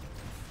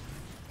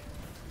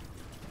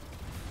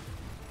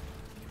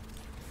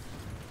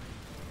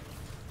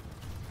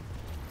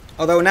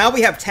 Although now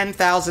we have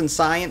 10,000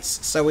 science,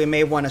 so we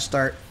may want to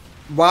start...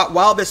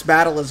 While this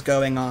battle is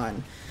going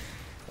on,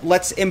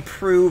 let's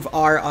improve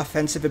our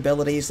offensive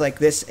abilities, like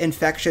this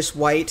Infectious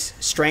White,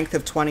 strength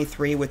of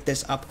 23 with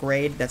this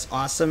upgrade. That's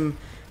awesome.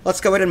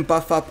 Let's go ahead and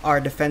buff up our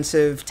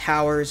defensive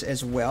towers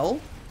as well.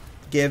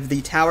 Give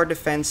the tower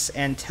defense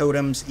and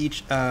totems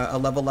each a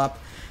level up.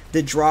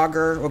 The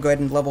Draugr, we'll go ahead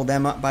and level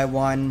them up by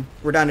 1.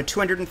 We're down to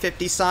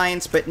 250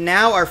 science, but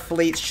now our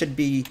fleet should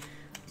be...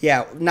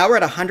 Yeah, now we're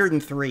at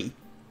 103.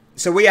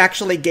 So we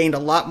actually gained a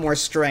lot more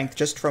strength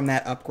just from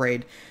that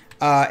upgrade.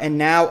 And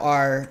now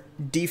our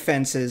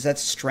defenses,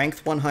 that's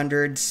strength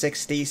 100,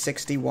 60,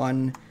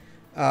 61,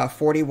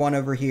 41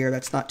 over here.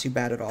 That's not too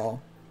bad at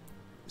all.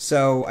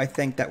 So I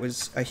think that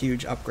was a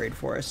huge upgrade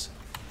for us.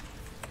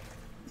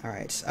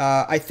 Alright,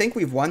 I think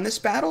we've won this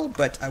battle,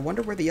 but I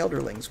wonder where the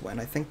Elderlings went.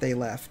 I think they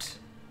left.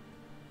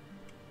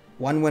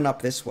 One went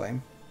up this way.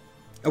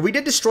 Oh, we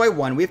did destroy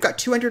one. We've got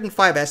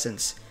 205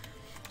 essence.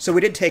 So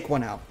we did take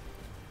one out.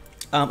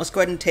 Let's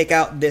go ahead and take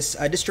out this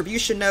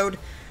distribution node.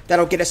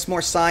 That'll get us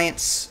more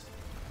science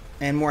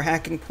and more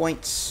hacking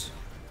points.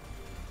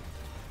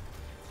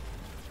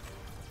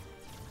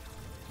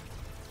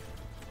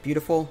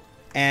 Beautiful.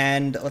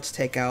 And let's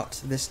take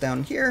out this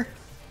down here.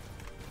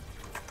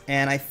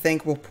 And I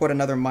think we'll put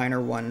another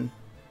minor one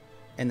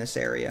in this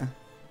area.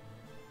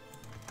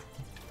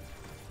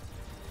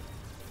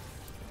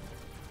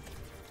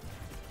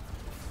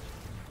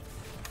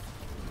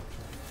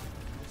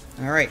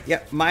 Alright,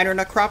 yep, minor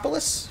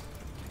necropolis.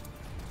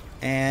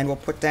 And we'll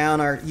put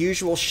down our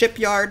usual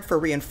shipyard for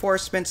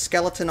reinforcements,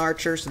 skeleton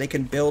archers, so they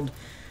can build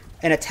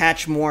and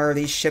attach more of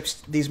these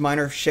ships, these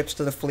minor ships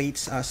to the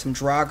fleets. Some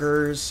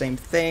Draugrs, same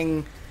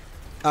thing.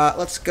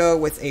 Let's go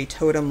with a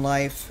totem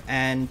life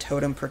and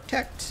totem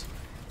protect.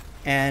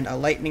 And a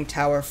lightning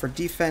tower for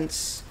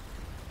defense.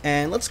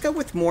 And let's go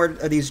with more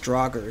of these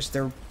Draugrs.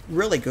 They're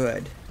really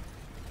good.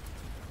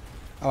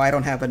 Oh, I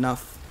don't have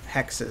enough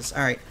hexes.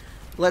 Alright.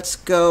 Let's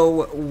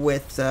go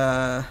with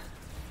the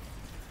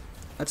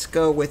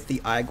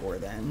Igor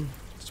then.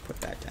 Let's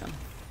put that down.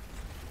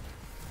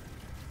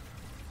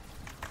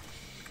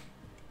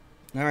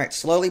 Alright,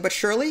 slowly but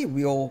surely,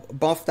 we'll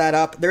buff that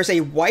up. There's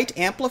a white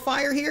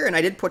amplifier here, and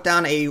I did put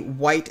down a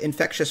white,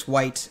 infectious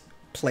white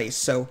place.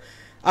 So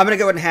I'm going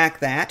to go ahead and hack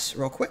that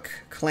real quick.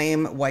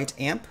 Claim white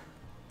amp.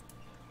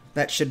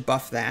 That should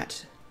buff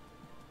that.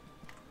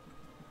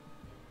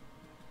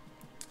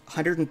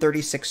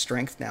 136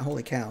 strength now.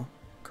 Holy cow.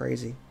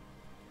 Crazy.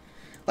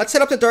 Let's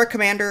head up to Dark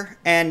Commander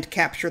and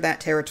capture that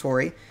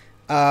territory.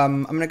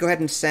 I'm going to go ahead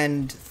and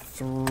send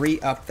 3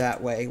 up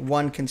that way.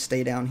 1 can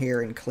stay down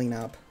here and clean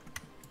up.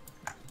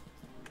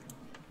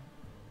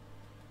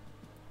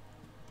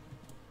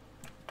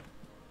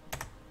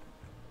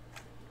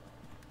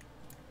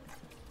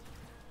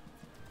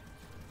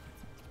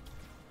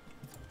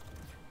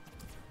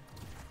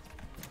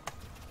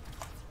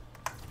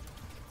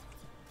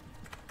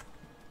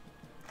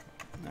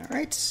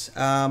 Alright,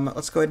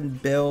 let's go ahead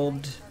and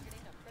build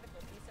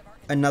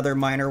another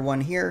minor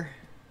one here.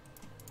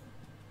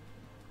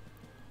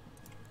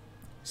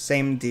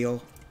 Same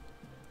deal.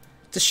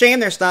 It's a shame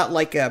there's not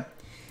like an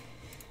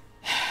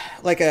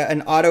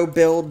auto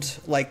build,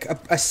 like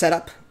a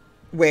setup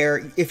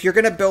where if you're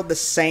gonna build the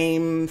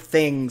same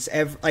things,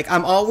 like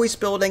I'm always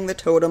building the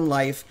totem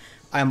life,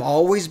 I'm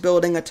always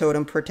building a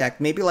totem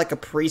protect, maybe like a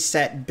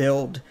preset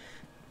build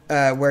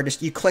where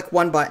just you click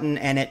one button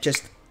and it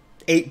just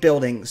 8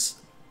 buildings.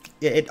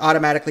 It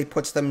automatically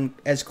puts them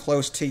as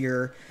close to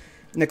your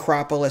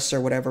necropolis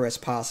or whatever as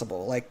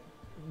possible. Like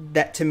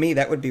that, to me,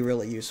 that would be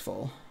really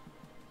useful.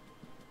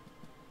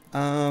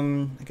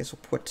 I guess we'll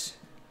put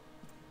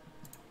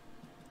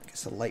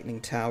a lightning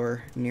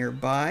tower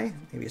nearby.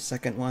 Maybe a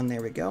second one.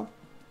 There we go.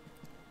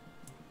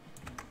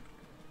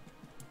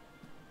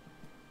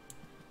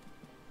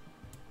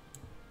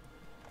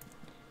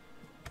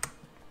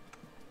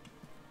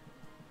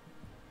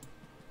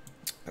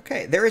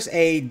 Okay, there is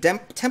a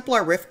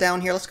Templar Rift down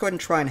here. Let's go ahead and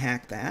try and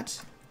hack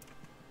that.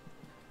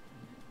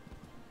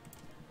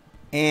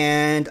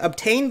 And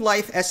obtain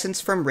life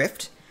essence from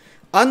Rift.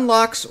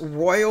 Unlocks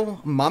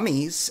royal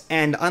mummies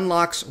and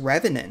unlocks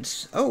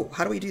revenants. Oh,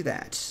 how do we do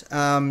that?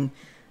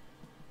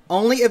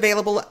 Only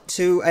available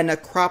to a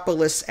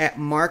necropolis at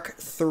Mark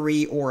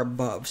 3 or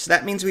above. So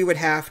that means we would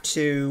have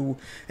to...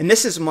 And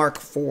this is Mark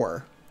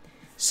 4.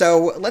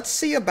 So let's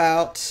see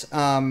about...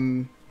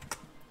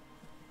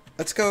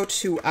 let's go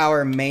to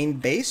our main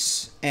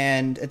base.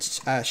 And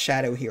it's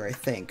Shadow here, I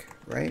think.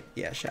 Right?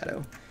 Yeah,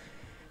 Shadow.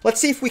 Let's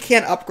see if we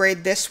can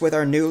upgrade this with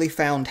our newly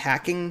found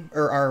hacking...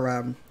 Or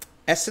our...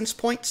 essence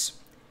points,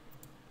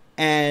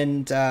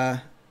 and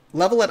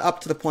level it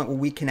up to the point where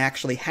we can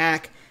actually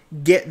hack,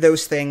 get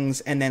those things,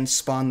 and then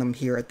spawn them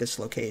here at this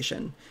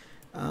location.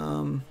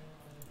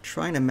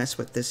 Trying to mess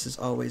with this is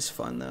always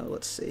fun, though.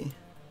 Let's see.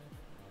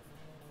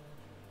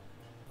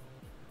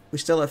 We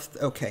still have...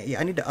 Okay, yeah,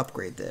 I need to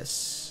upgrade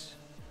this.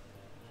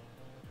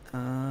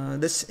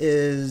 This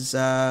is...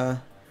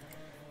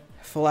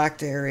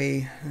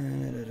 phylactery.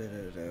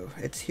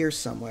 It's here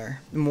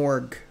somewhere.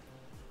 Morgue.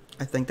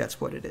 I think that's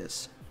what it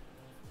is.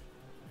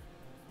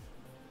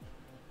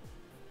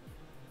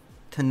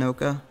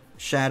 Tanoka,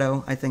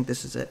 Shadow. I think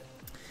this is it.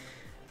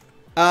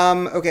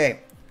 Okay,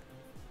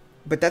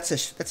 but that's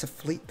a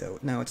fleet though.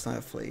 No, it's not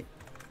a fleet.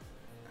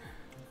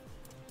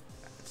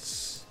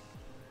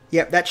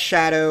 Yep, that's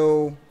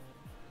Shadow.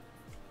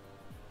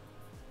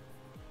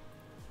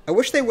 I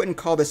wish they wouldn't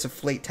call this a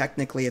fleet.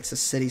 Technically, it's a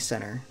city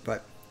center,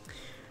 but...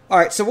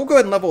 Alright, so we'll go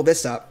ahead and level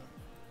this up.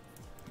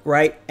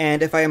 Right?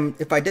 And if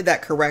I did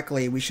that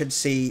correctly, we should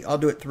see... I'll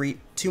do it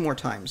two more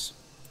times.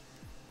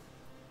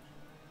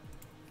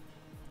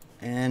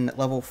 And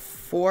level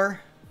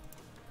 4.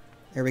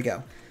 There we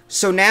go.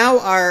 So now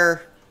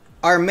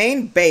our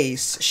main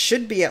base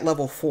should be at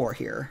level 4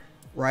 here,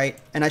 right?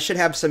 And I should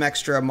have some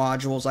extra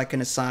modules I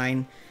can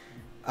assign.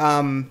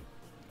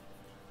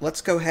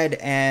 Let's go ahead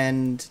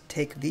and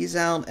take these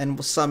out, and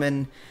we'll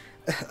summon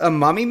a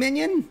mummy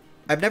minion.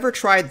 I've never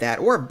tried that,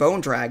 or a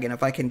bone dragon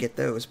if I can get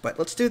those. But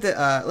let's do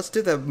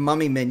the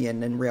mummy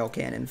minion and rail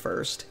cannon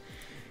first.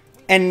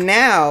 And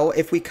now,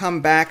 if we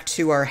come back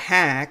to our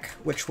hack,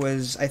 which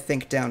was I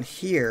think down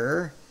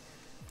here,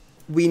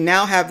 we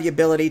now have the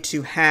ability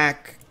to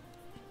hack.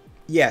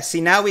 Yeah,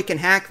 see, now we can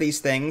hack these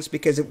things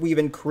because we've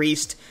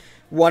increased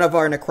one of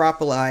our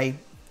necropoli,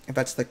 if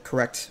that's the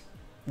correct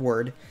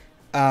word,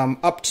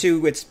 up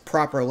to its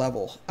proper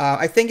level.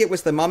 I think it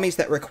was the mummies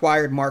that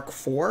required Mark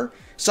IV,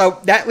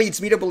 so that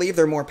leads me to believe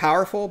they're more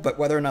powerful, but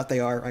whether or not they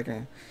are,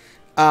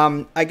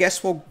 I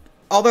guess we'll...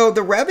 Although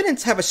the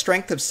Revenants have a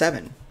strength of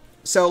 7,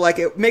 so like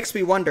it makes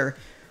me wonder,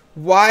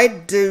 why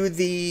do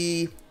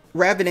the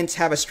Revenants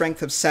have a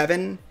strength of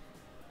 7...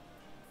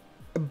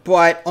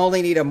 but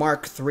only need a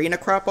Mark III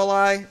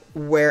necropoli,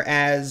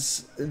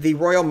 whereas the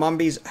Royal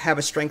Mummies have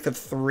a strength of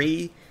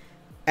 3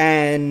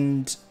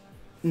 and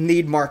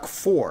need Mark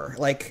IV.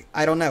 Like,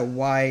 I don't know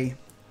why.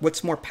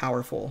 What's more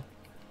powerful?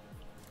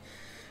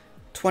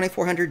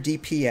 2400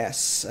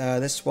 DPS.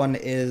 This one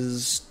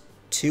is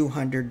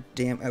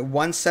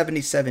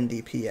 177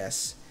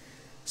 DPS.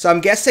 So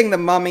I'm guessing the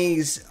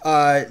Mummies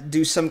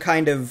do some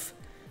kind of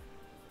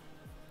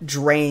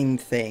drain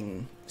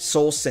thing.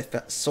 Soul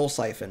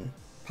siphon.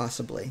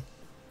 Possibly.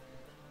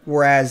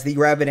 Whereas the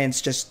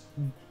Revenants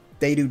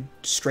they do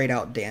straight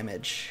out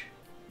damage.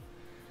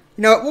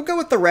 You know what, we'll go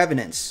with the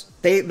Revenants.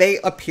 They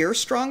appear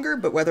stronger,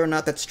 but whether or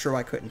not that's true,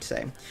 I couldn't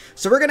say.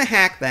 So we're going to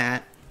hack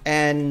that,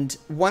 and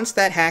once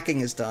that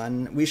hacking is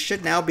done, we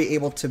should now be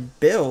able to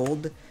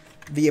build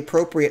the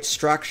appropriate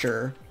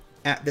structure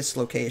at this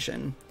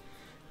location.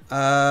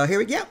 Here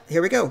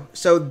we go.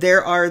 So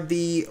there are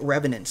the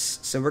Revenants.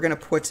 So we're going to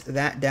put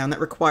that down.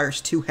 That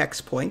requires 2 hex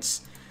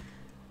points.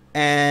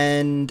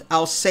 And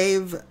I'll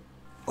save...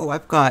 Oh,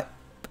 I've got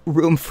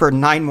room for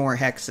 9 more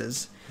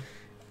hexes.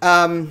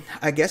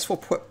 I guess we'll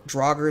put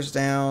Draugrs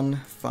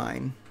down.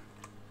 Fine.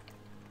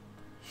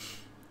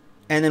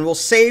 And then we'll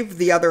save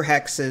the other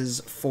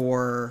hexes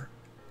for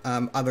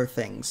other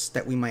things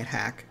that we might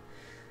hack.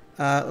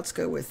 Let's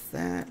go with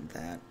that.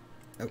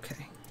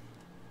 Okay.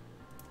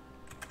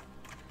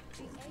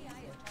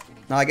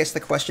 Now, I guess the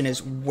question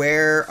is,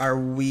 where are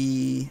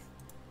we...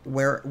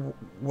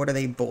 What are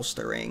they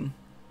bolstering?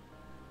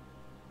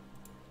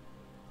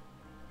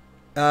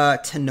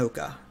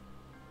 Tanoka,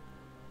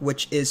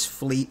 which is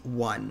Fleet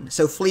 1.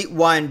 So Fleet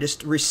 1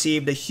 just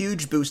received a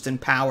huge boost in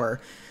power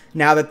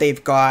now that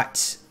they've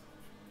got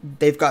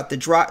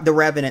the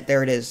Revenant.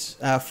 There it is,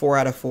 4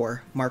 out of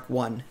 4, Mark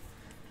 1.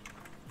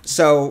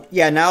 So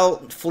yeah, now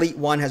Fleet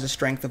 1 has a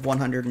strength of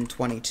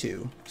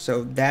 122.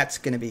 So that's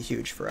going to be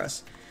huge for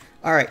us.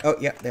 All right. Oh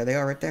yeah, there they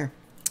are right there.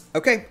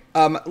 Okay.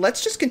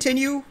 Let's just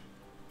continue.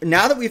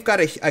 Now that we've got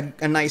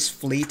a nice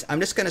fleet, I'm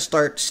just going to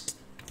start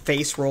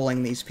face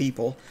rolling these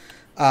people.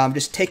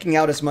 Just taking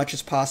out as much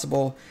as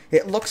possible.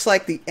 It looks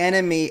like the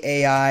enemy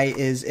AI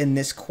is in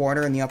this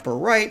corner in the upper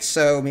right,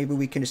 so maybe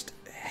we can just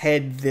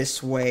head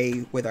this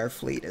way with our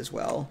fleet as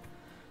well.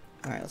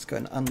 Alright, let's go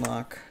ahead and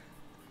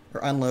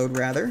unload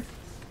rather.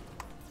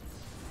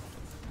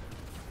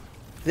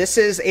 This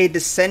is a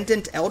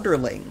Descendant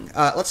Elderling.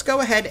 Let's go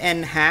ahead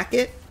and hack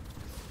it.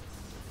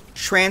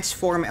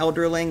 Transform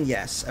Elderling,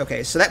 yes.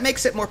 Okay, so that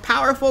makes it more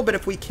powerful, but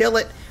if we kill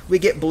it, we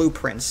get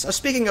blueprints.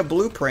 Speaking of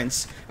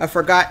blueprints, I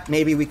forgot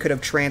maybe we could have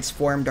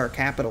transformed our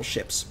capital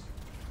ships.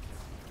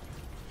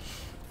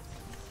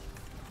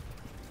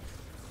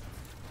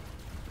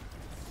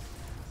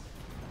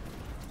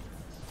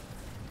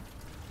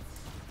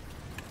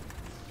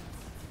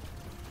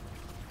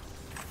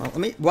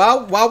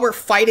 Well, while we're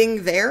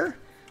fighting there,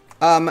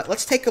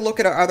 let's take a look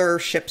at our other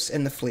ships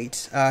in the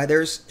fleet.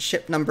 There's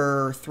ship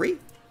number 3.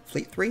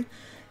 Fleet 3.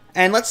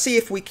 And let's see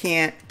if we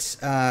can't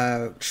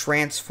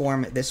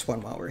transform this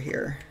one while we're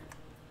here.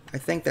 I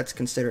think that's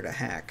considered a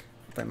hack,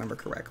 if I remember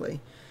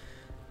correctly.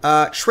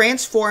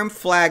 Transform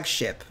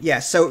flagship. Yeah,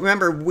 so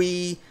remember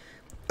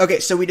Okay,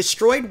 so we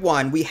destroyed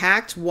one. We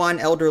hacked one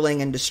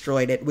Elderling and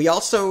destroyed it. We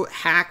also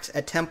hacked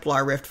a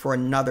Templar Rift for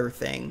another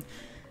thing.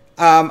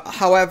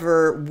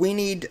 However, we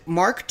need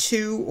Mark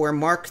II or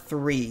Mark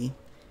III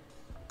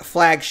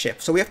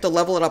flagship. So we have to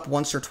level it up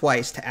once or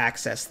twice to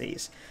access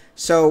these.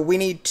 So we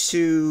need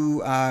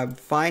to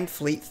find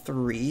Fleet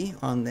 3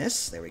 on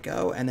this. There we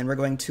go. And then we're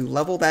going to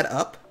level that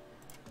up.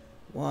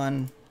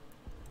 1,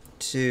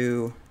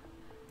 2,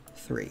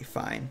 3.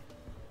 Fine.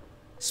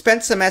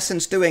 Spent some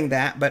essence doing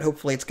that, but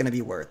hopefully it's going to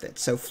be worth it.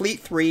 So Fleet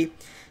 3,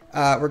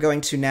 we're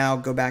going to now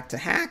go back to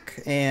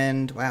hack.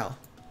 And, wow,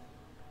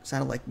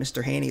 sounded like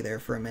Mr. Haney there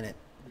for a minute.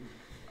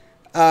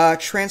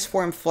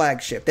 Transform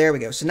flagship. There we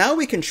go. So now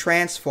we can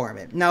transform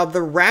it. Now,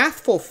 the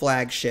Wrathful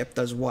flagship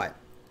does what?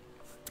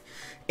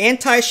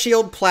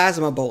 Anti-shield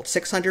plasma bolt,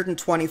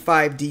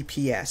 625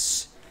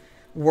 DPS.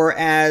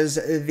 Whereas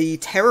the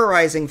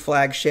Terrorizing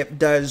flagship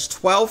does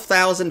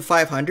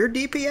 12,500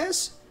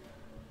 DPS?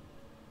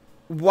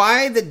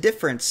 Why the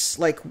difference?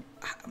 Like,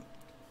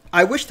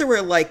 I wish there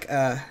were, like,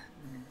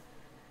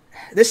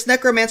 this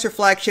Necromancer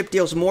flagship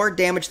deals more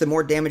damage the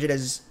more damage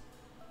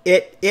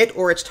it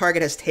or its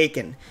target has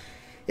taken.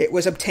 It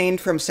was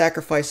obtained from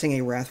sacrificing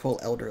a Wrathful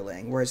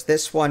Elderling, whereas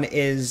this one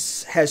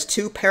has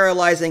 2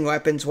 paralyzing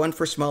weapons, one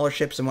for smaller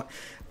ships and one...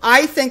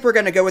 I think we're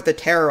going to go with the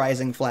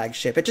Terrorizing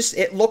flagship.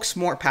 It looks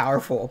more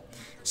powerful.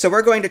 So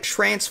we're going to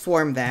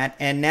transform that,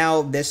 and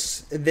now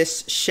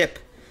this ship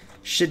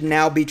should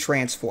now be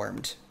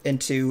transformed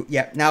into...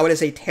 Yeah, now it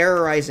is a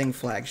Terrorizing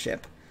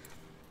flagship.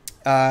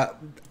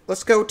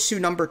 Let's go to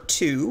number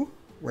 2,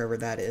 wherever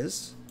that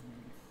is.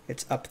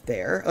 It's up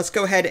there. Let's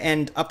go ahead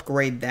and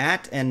upgrade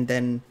that, and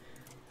then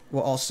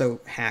we'll also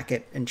hack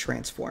it and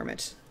transform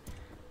it.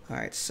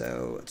 Alright,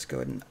 so let's go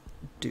ahead and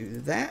do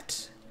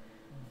that.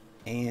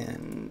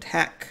 And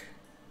hack.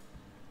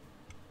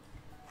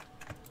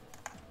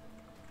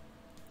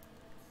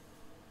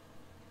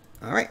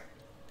 Alright.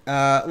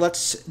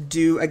 Let's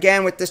do,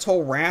 again, with this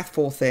whole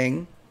Wrathful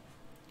thing.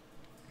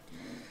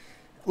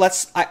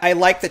 I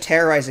like the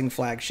Terrorizing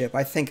flagship.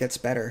 I think it's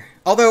better.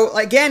 Although,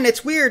 again,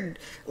 it's weird.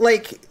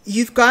 Like,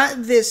 you've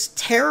got this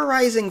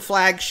Terrorizing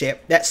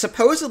flagship that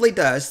supposedly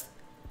does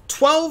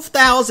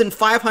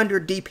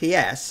 12,500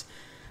 DPS,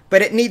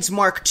 but it needs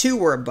Mark II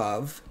or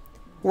above,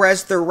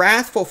 whereas the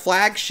Wrathful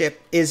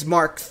flagship is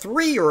Mark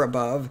III or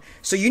above,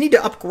 so you need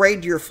to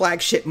upgrade your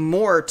flagship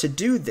more to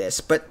do this,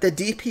 but the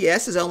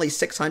DPS is only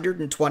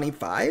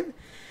 625?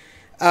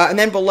 And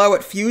then below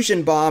it,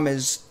 Fusion Bomb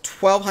is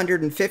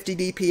 1,250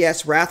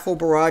 DPS, Wrathful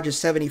Barrage is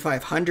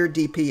 7,500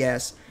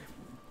 DPS.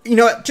 You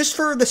know, just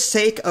for the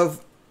sake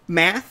of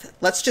math,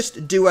 let's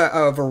just do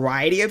a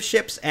variety of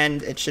ships,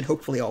 and it should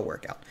hopefully all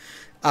work out.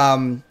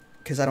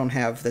 Because I don't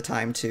have the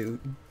time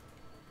to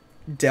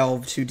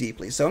delve too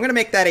deeply. So I'm going to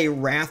make that a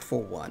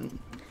Wrathful one.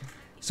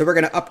 So we're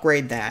going to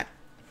upgrade that.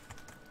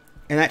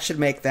 And that should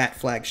make that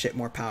flagship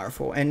more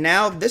powerful. And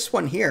now this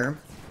one here,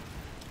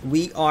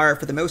 we are,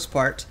 for the most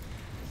part...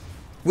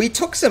 We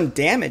took some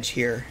damage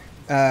here.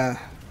 The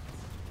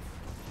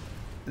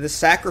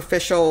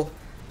Sacrificial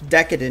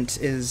Decadent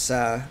is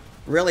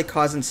really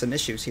causing some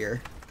issues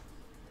here.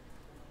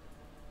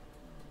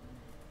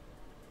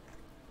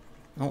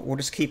 Oh, we'll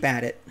just keep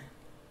at it.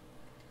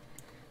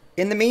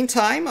 In the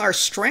meantime, our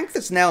strength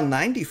is now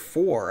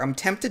 94. I'm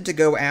tempted to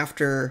go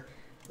after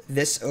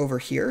this over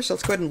here. So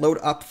let's go ahead and load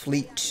up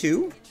Fleet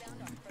 2.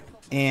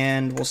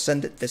 And we'll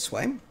send it this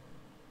way.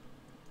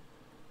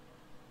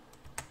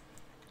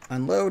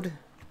 Unload.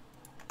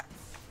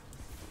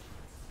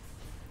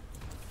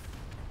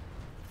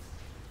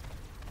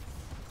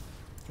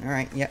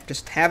 Alright, yep,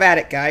 just have at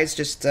it, guys.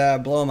 Just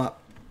blow them up.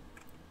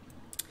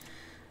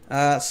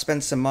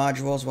 Spend some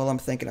modules while I'm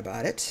thinking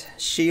about it.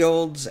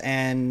 Shields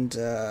and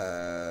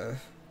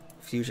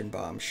Fusion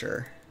Bomb,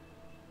 sure.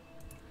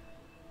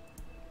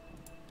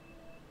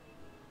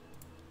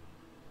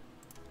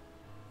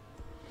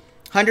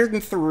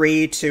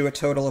 $103 to a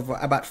total of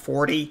about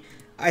 40.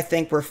 I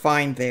think we're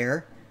fine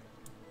there.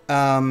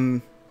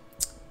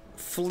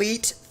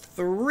 Fleet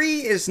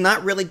 3 is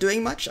not really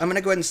doing much. I'm going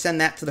to go ahead and send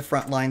that to the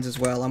front lines as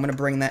well. I'm going to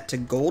bring that to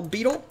Gold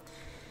Beetle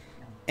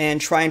and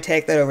try and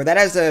take that over. That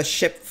has a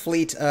ship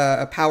fleet,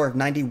 a power of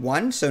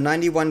 91, so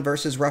 91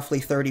 versus roughly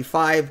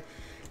 35.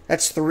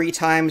 That's 3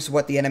 times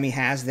what the enemy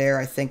has there.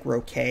 I think we're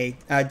okay.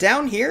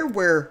 Down here,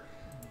 we're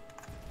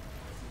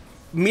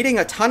meeting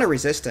a ton of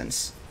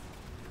resistance.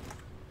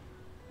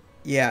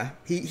 Yeah,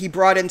 he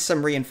brought in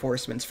some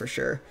reinforcements for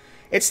sure.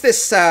 It's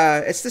this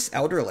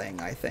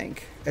Elderling, I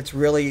think. It's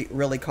really,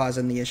 really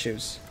causing the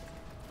issues.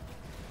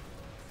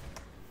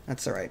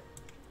 That's alright.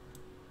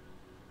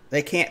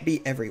 They can't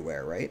be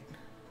everywhere, right?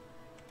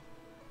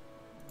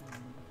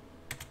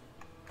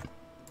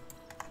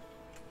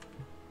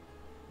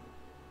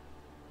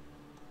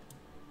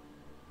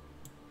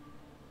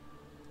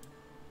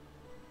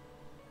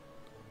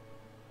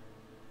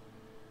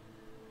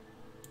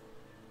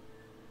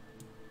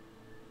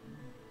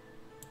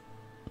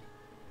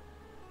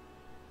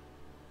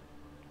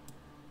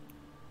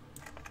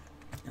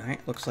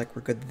 Alright, looks like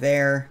we're good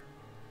there.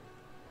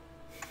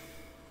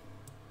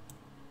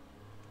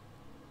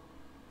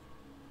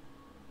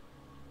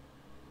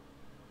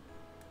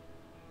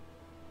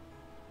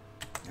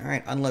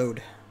 Alright,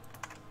 unload.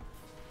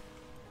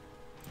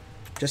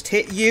 Just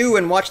hit you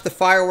and watch the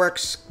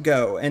fireworks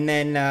go. And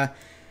then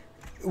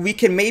we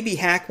can maybe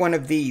hack one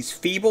of these.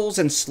 Feebles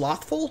and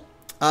Slothful.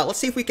 Let's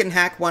see if we can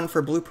hack one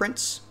for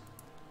blueprints.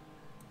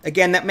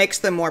 Again, that makes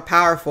them more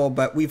powerful,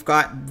 but we've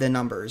got the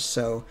numbers,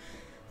 so...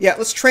 Yeah,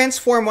 let's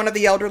transform one of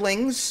the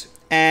Elderlings,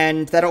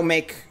 and that'll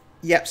make,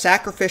 yep,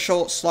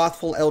 Sacrificial,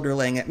 Slothful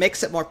Elderling. It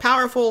makes it more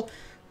powerful,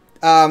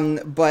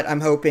 but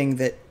I'm hoping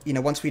that, you know,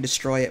 once we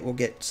destroy it, we'll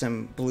get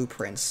some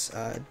blueprints.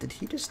 Did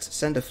he just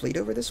send a fleet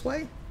over this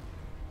way?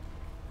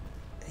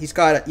 He's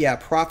got, yeah,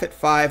 Profit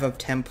 5 of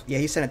Yeah,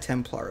 he sent a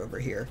Templar over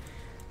here.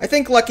 I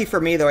think lucky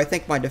for me, though, I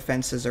think my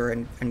defenses are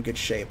in good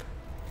shape.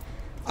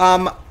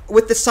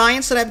 With the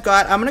science that I've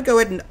got, I'm going to go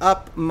ahead and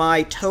up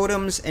my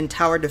totems and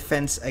tower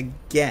defense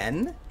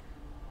again,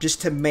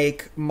 just to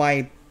make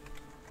my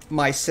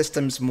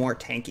systems more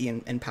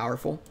tanky and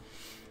powerful.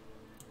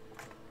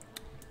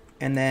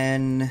 And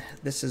then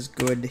this is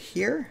good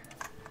here.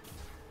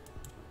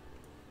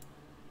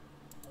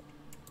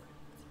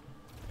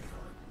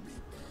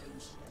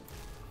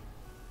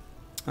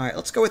 Alright,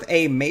 let's go with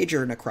a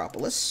major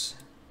necropolis.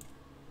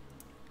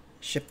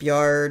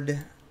 Shipyard,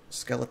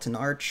 skeleton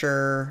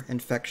archer,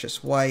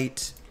 infectious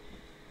white,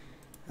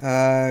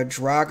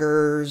 draugrs,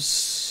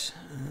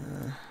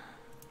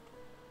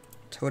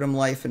 totem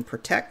life and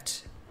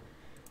protect,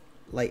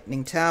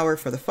 lightning tower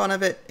for the fun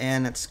of it,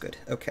 and that's good.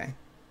 Okay.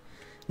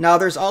 Now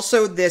there's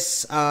also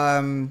this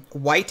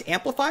white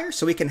amplifier,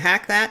 so we can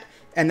hack that,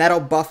 and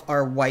that'll buff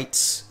our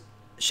white's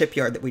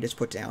shipyard that we just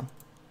put down.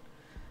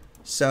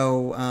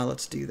 So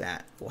let's do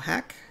that. We'll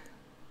hack.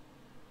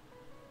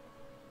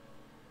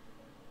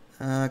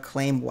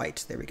 Claim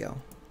white. There we go.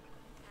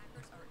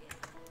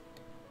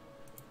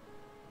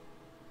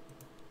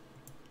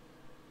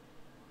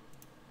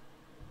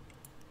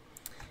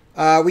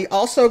 We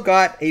also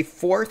got a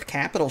 4th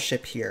capital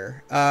ship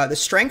here. The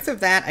strength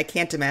of that, I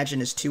can't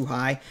imagine, is too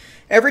high.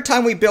 Every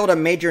time we build a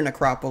major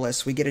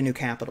necropolis, we get a new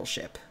capital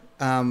ship.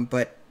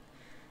 But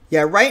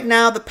yeah, right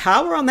now the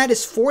power on that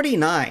is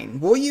 49.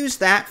 We'll use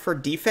that for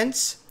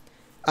defense.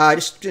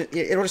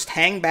 It'll just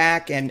hang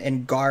back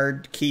and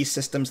guard key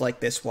systems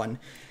like this one,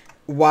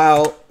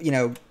 while, you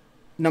know,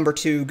 number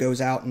 2 goes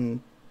out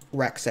and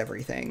wrecks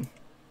everything.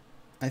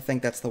 I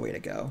think that's the way to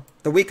go.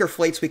 The weaker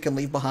fleets we can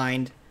leave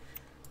behind.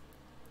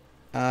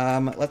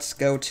 Let's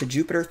go to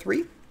Jupiter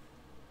 3.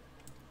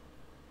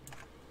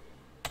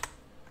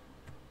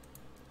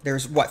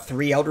 There's, what,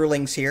 3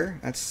 Elderlings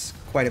here? That's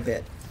quite a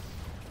bit.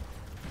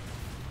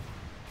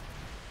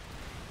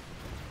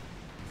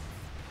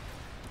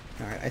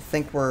 Alright, I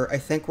think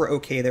we're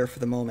okay there for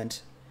the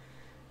moment.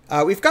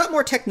 We've got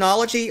more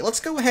technology. Let's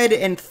go ahead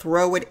and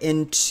throw it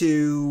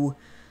into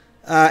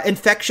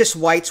infectious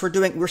whites.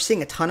 We're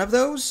seeing a ton of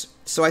those,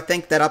 so I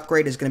think that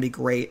upgrade is going to be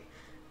great.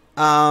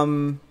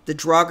 The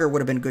Draugr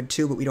would have been good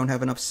too, but we don't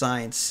have enough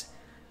science.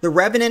 The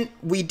Revenant,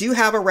 we do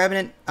have a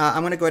Revenant.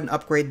 I'm going to go ahead and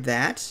upgrade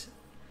that.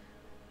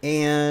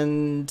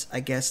 And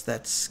I guess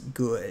that's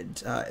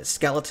good.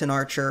 Skeleton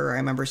Archer, I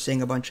remember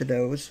seeing a bunch of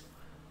those.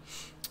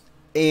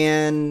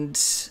 And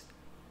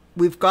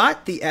we've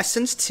got the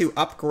essence to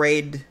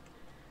upgrade.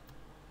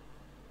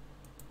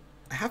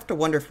 I have to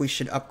wonder if we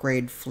should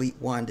upgrade Fleet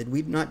 1. Did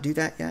we not do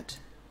that yet?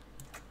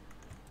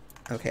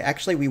 Okay,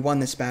 actually we won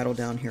this battle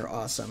down here.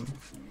 Awesome.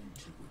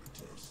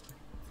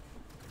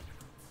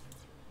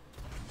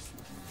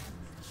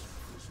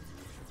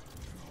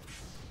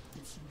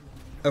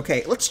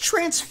 Okay, let's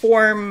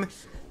transform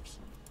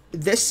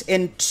this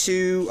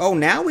into... Oh,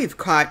 now we've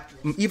got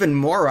even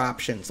more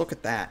options. Look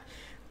at that.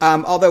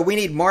 Although we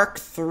need Mark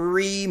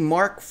 3,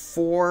 Mark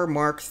 4,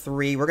 Mark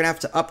 3. We're going to have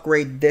to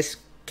upgrade this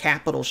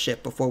capital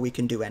ship before we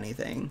can do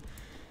anything.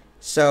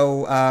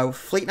 So,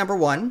 fleet number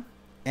 1.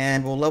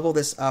 And we'll level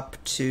this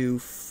up to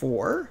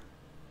 4.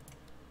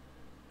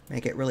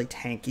 Make it really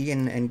tanky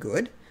and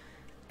good.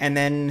 And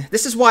then,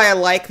 this is why I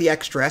like the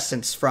extra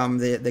essence from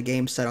the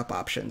game setup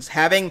options.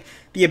 Having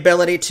the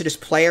ability to just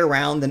play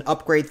around and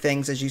upgrade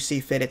things as you see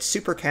fit. It's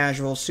super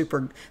casual,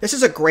 This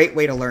is a great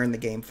way to learn the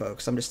game,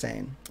 folks. I'm just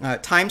saying.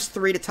 Times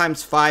 3 to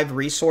times 5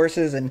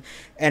 resources and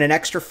an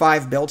extra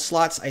 5 build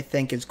slots, I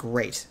think, is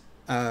great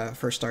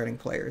for starting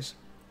players.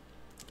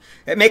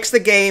 It makes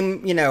the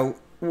game, you know,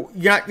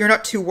 you're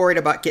not too worried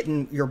about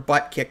getting your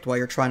butt kicked while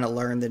you're trying to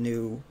learn the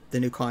new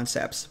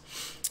concepts.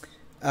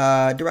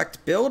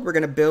 Direct build, we're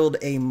going to build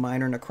a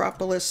minor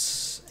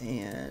necropolis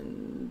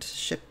and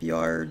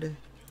shipyard,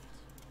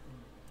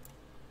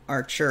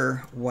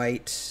 archer,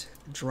 white,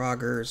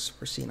 draugrs,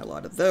 we're seeing a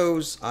lot of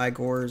those,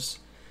 Igors,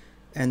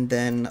 and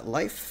then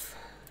life,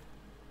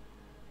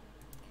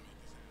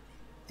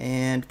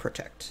 and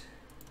protect.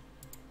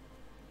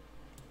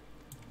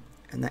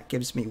 And that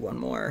gives me one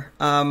more.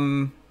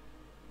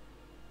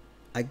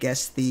 I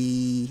guess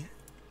the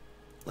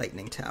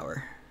lightning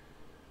tower.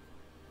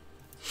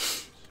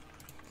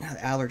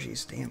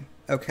 Allergies, damn.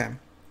 Okay.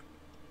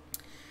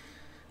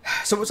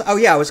 So it was, oh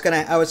yeah, I was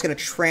gonna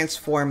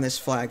transform this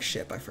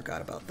flagship. I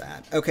forgot about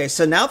that. Okay,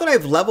 so now that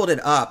I've leveled it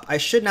up, I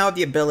should now have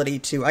the ability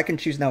to. I can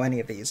choose now any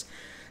of these.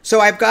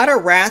 So I've got a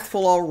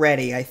wrathful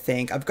already. I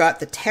think I've got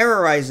the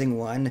terrorizing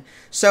one.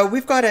 So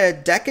we've got a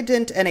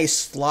decadent and a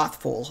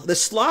slothful. The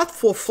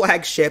slothful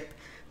flagship.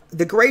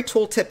 The gray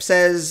tooltip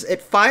says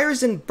it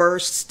fires in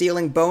bursts,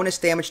 dealing bonus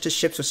damage to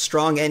ships with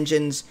strong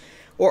engines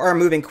or are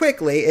moving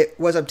quickly. It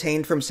was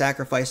obtained from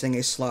sacrificing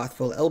a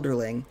slothful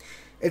elderling.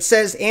 It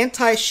says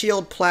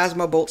anti-shield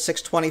plasma bolt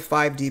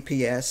 625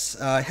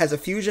 DPS. Has a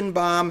fusion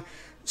bomb.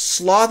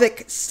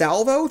 Slavic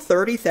salvo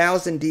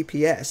 30,000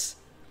 DPS.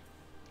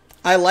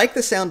 I like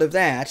the sound of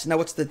that. Now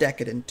what's the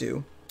decadent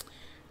do?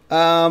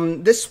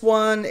 This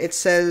one, it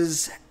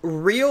says,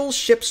 real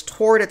ships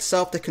toward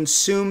itself to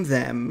consume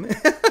them.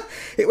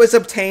 It was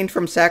obtained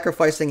from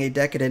sacrificing a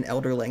decadent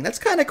elderling. That's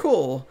kind of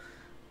cool.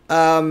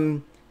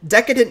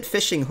 Decadent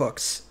fishing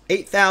hooks,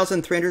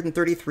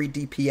 8,333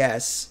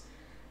 DPS.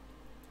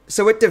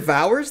 So it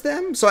devours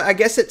them? So I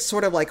guess it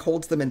sort of like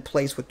holds them in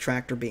place with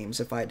tractor beams,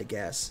 if I had to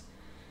guess.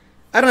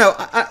 I don't know.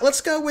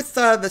 Let's go with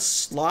the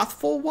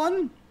slothful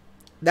one.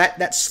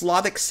 That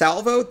Slavic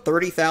salvo,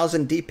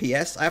 30,000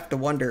 DPS. I have to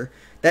wonder.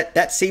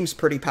 That seems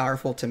pretty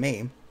powerful to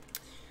me.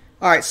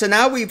 Alright, so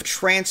now we've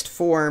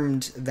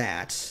transformed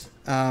that.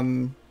 At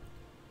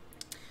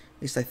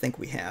least I think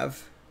we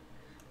have.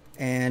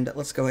 And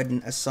let's go ahead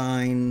and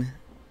assign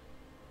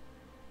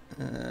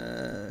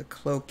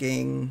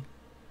cloaking,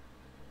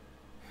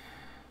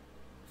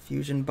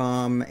 fusion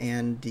bomb,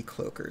 and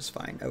decloaker's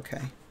fine.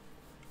 Okay.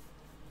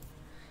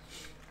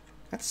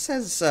 That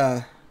says,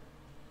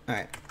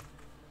 alright.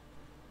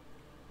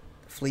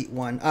 Fleet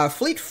 1.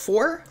 Fleet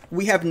 4,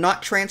 we have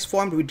not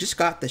transformed. We just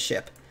got the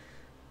ship.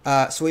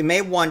 So we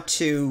may want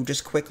to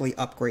just quickly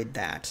upgrade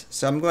that.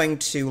 So I'm going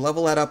to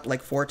level that up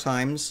like 4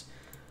 times.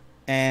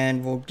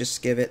 And we'll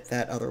just give it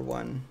that other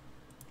one.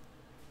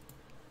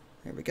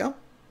 There we go.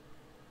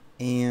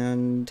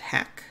 And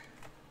hack.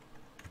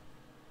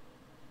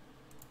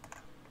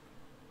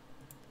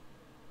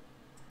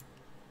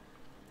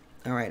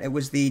 Alright, it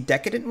was the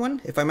decadent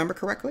one, if I remember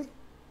correctly.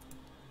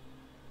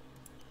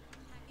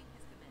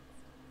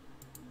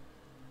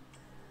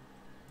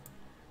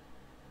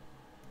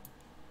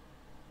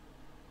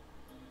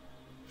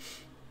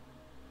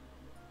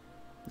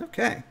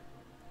 Okay.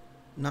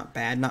 Not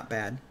bad, not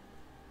bad.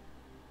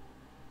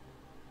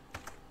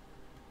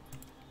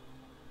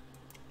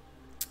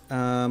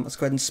 Let's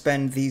go ahead and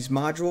spend these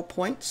module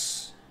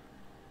points.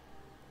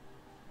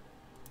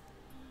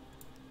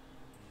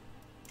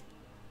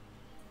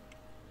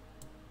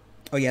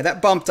 Oh yeah,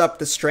 that bumped up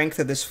the strength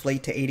of this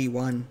fleet to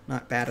 81.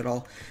 Not bad at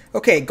all.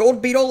 Okay,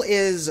 Gold Beetle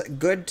is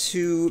good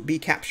to be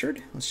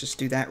captured. Let's just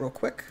do that real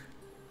quick.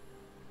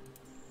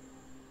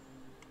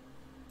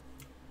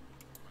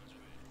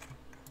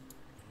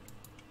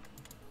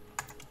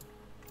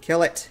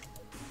 Kill it.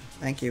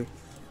 Thank you.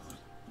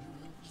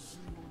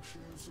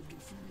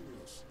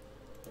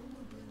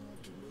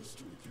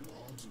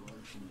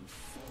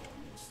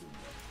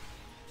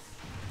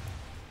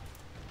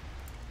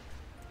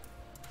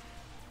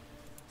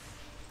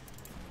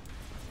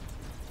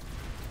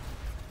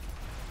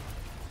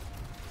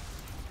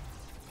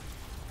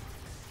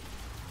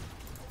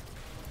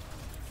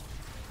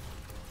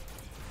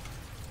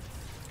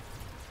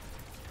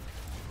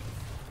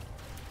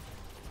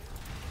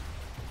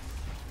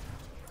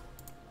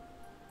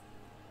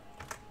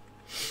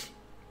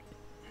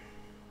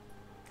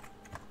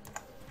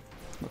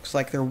 Looks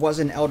like there was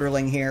an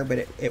Elderling here,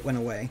 but it went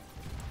away.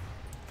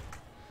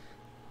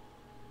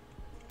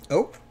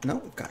 Oh, no,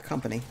 we've got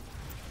company.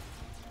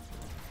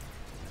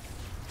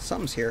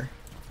 Something's here.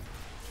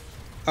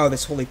 Oh,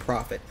 this Holy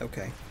Prophet,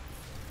 okay.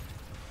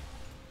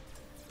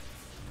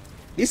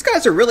 These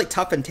guys are really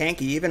tough and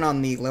tanky, even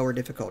on the lower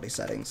difficulty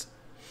settings.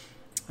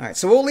 Alright,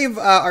 so we'll leave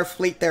our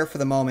fleet there for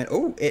the moment.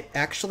 Oh, it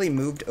actually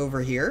moved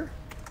over here.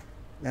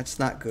 That's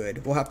not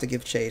good. We'll have to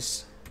give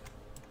chase.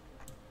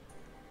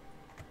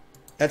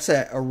 That's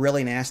a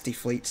really nasty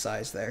fleet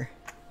size there.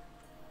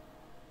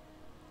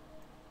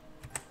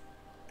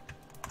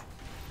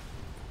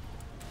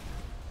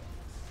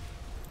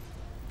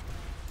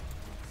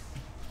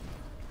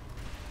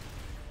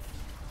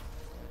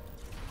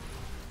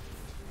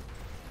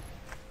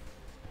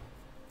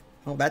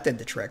 Oh, that did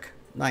the trick.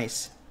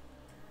 Nice.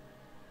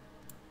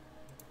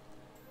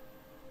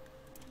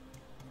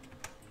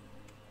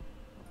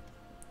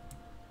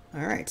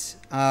 Alright.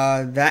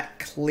 That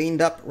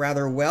cleaned up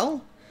rather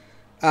well.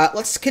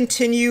 Let's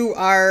continue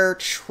our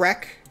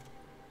trek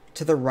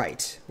to the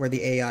right, where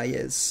the AI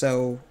is.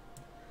 So,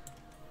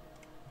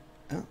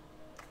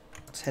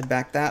 let's head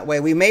back that way.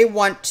 We may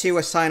want to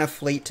assign a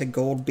fleet to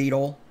Gold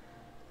Beetle.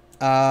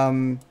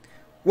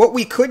 What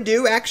we could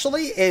do,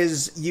 actually,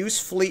 is use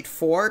Fleet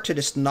 4 to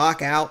just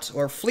knock out,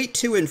 or Fleet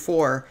 2 and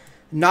 4,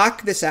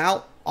 knock this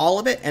out, all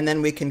of it, and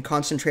then we can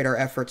concentrate our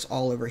efforts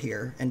all over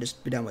here and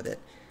just be done with it.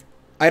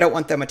 I don't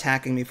want them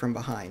attacking me from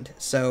behind,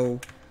 so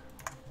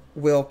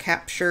we'll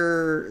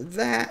capture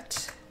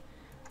that.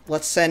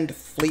 Let's send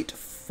Fleet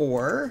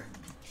 4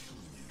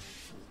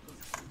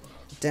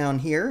 down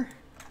here.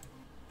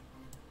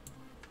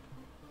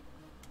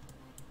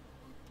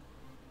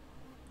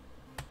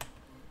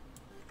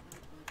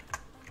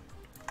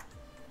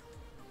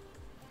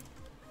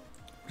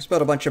 Just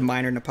build a bunch of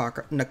minor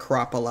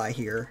necropoli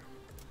here.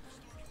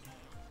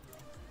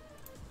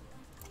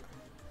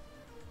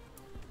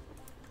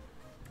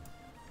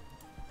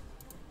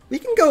 We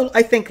can go,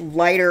 I think,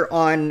 lighter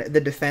on the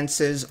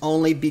defenses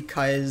only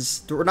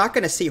because we're not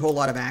going to see a whole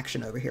lot of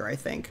action over here, I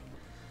think.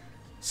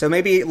 So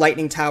maybe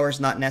Lightning Tower is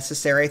not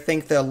necessary. I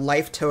think the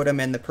Life Totem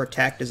and the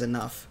Protect is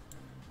enough.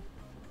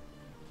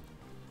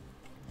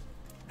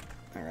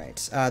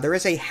 Alright, there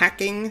is a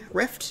hacking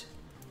rift.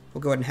 We'll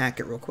go ahead and hack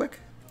it real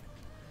quick.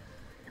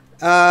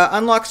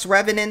 Unlocks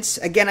Revenants.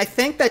 Again, I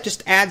think that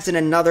just adds in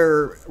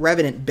another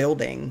Revenant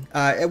building.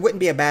 It wouldn't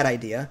be a bad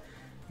idea.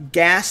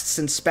 Ghasts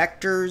and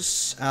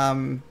Spectres.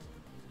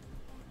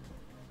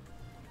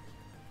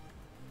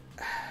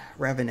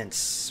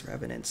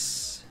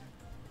 Revenants.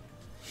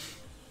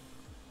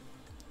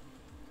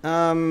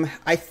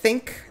 I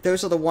think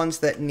those are the ones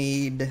that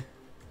need...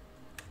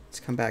 Let's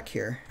come back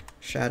here.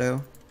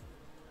 Shadow.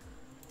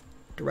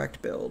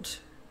 Direct build.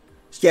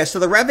 Yeah, so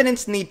the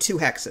Revenants need 2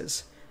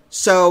 hexes.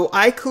 So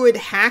I could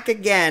hack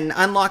again,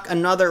 unlock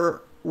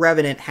another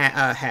Revenant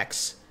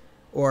hex.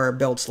 Or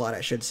build slot,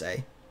 I should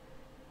say.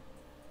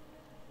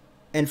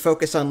 And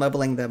focus on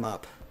leveling them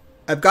up.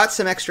 I've got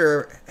some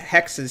extra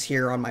hexes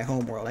here on my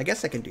homeworld. I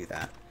guess I can do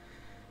that.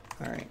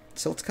 Alright,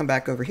 so let's come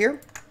back over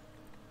here.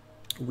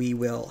 We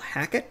will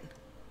hack it.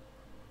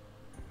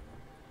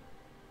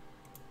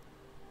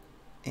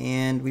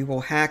 And we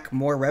will hack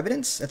more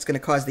Revenants. That's going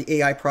to cause the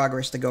AI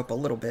progress to go up a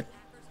little bit.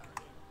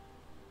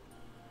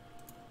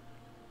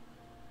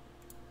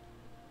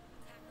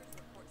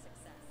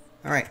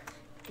 Alright,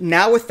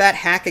 now with that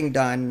hacking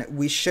done,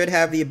 we should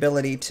have the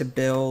ability to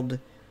build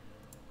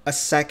a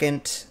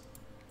second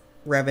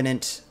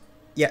Revenant.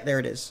 Yeah, there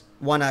it is.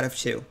 1 out of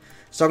 2.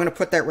 So I'm going to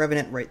put that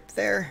Revenant right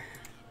there.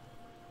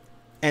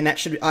 And that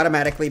should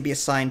automatically be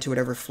assigned to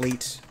whatever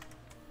fleet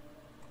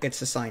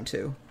it's assigned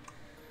to.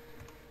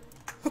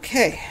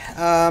 Okay.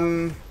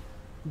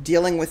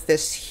 Dealing with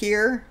this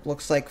here.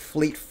 Looks like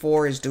Fleet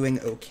 4 is doing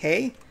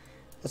okay.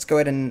 Let's go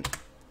ahead and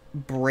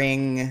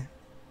bring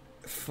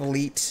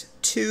Fleet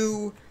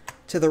 2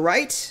 to the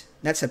right.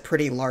 That's a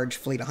pretty large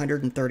fleet,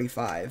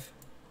 135.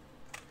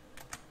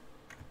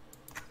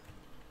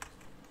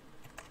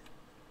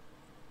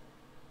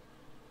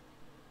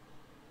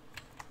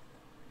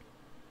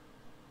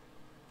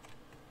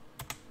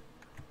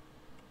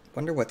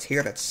 Wonder what's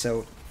here that's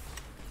so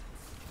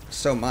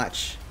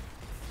much.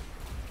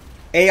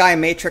 AI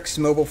Matrix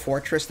Mobile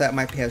Fortress, that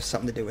might have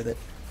something to do with it.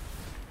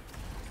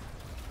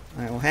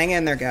 Alright, well hang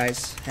in there,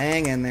 guys.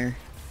 Hang in there.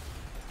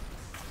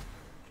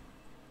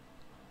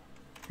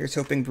 Here's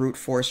hoping Brute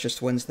Force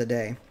just wins the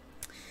day.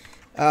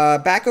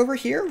 Back over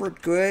here, we're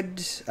good.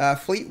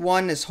 Fleet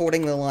 1 is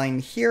holding the line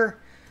here.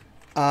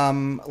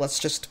 Let's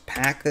just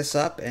pack this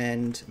up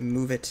and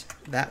move it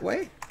that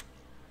way.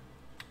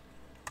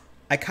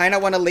 I kind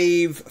of want to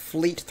leave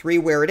Fleet 3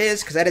 where it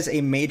is, because that is a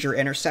major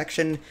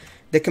intersection.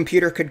 The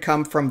computer could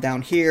come from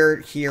down here,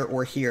 here,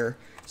 or here.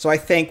 So I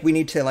think we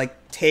need to,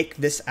 like, take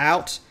this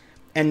out,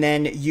 and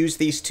then use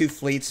these 2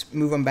 fleets,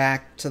 move them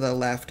back to the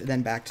left,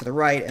 then back to the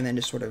right, and then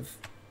just sort of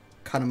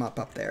cut them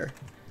up there.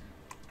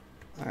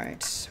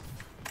 Alright.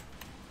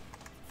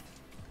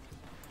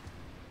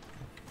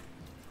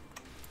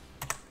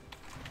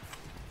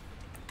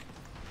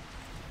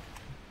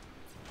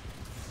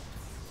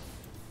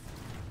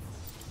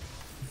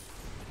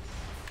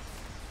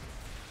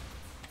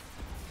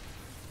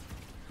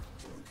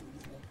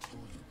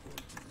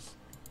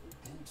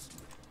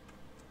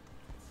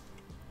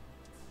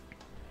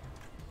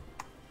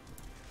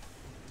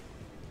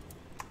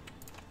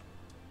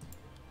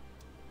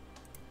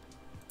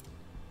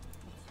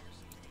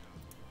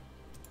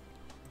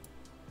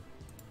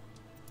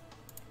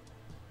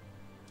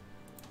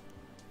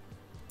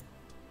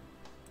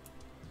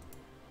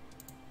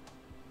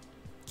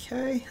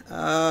 Okay,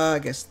 I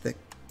guess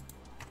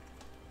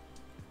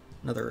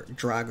another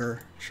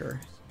Draugr,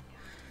 sure.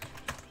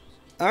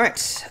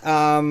 Alright,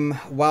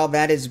 while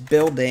that is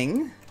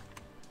building,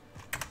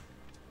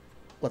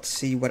 let's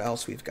see what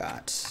else we've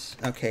got.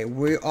 Okay,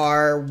 we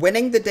are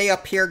winning the day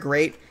up here,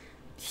 great.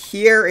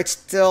 Here,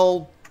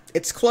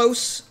 it's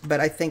close, but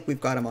I think we've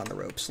got him on the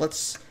ropes.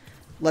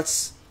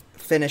 Let's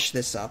finish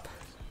this up.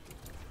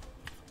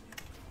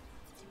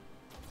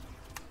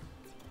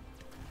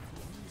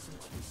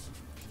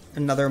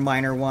 Another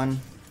minor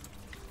one.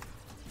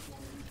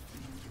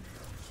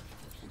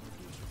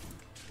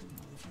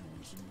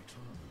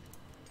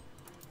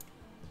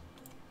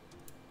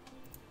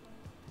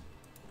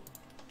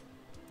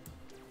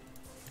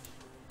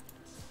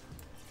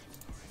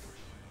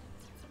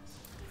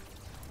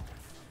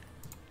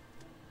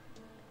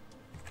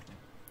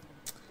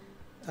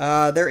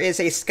 There is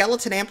a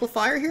skeleton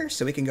amplifier here,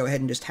 so we can go ahead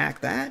and just hack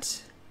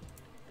that.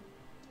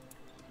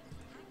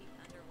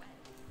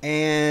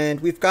 And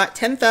we've got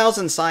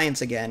 10,000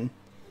 science again.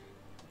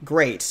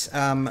 Great.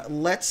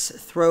 Let's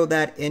throw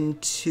that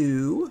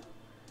into...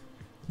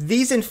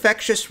 These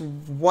infectious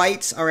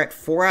whites are at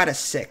 4 out of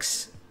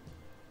 6.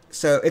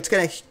 So it's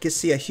going to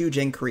see a huge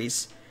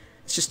increase.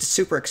 It's just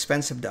super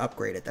expensive to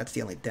upgrade it. That's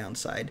the only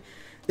downside.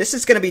 This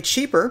is going to be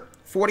cheaper.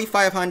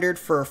 4,500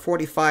 for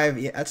 45.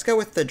 Yeah, let's go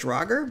with the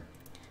Draugr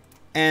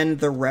and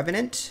the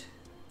Revenant.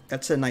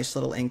 That's a nice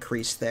little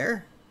increase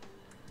there.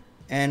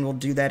 And we'll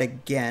do that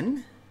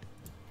again.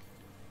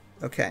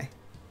 Okay.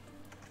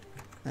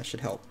 That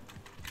should help.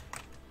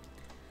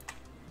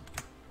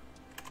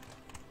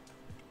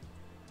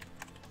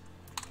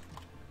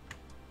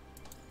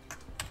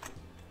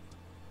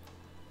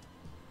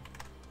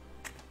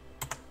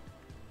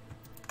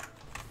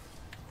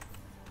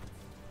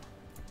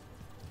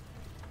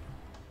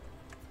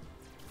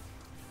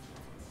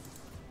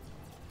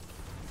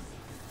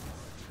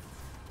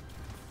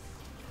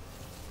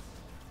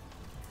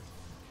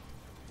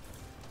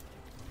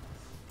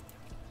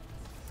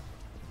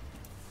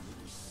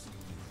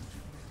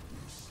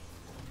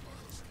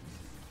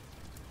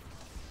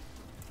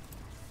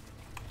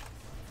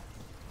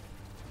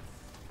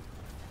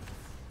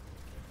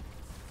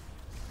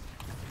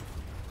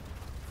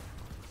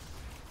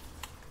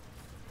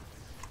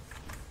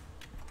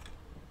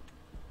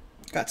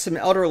 Got some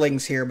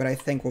elderlings here, but I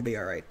think we'll be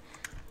alright.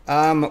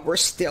 We're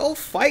still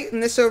fighting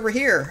this over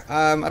here.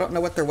 I don't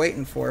know what they're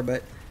waiting for,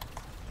 but...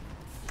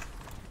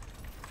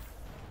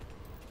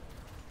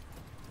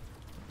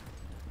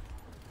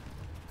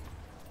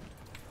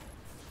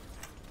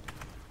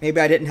 maybe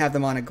I didn't have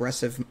them on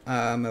aggressive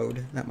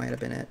mode. That might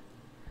have been it.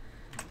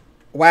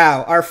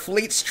 Wow, our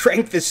fleet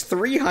strength is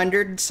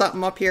 300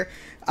 something up here.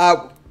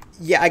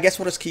 Yeah, I guess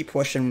we'll just keep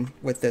pushing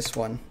with this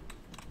one.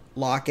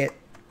 Lock it,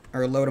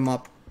 or load them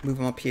up, move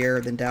them up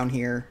here, then down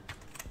here.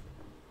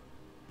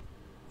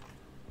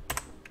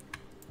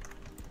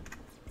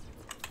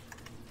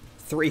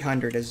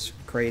 $300 is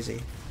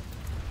crazy.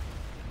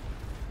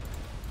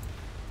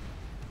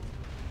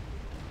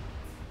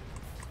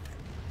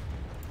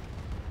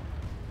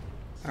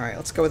 Alright,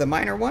 let's go with a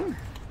minor one.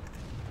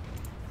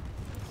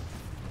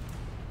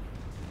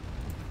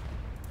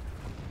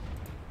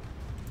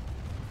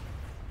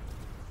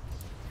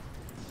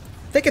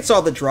 I think it's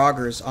all the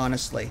Draugrs,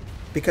 honestly,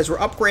 because we're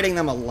upgrading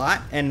them a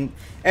lot, and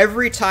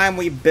every time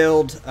we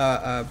build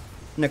a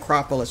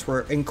necropolis,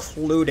 we're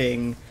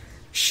including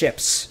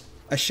ships,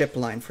 a ship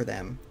line for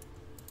them.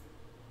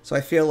 So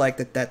I feel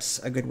like that's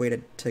a good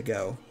way to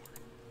go.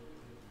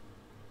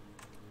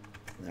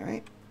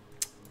 Alright,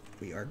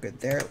 we are good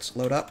there. Let's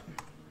load up.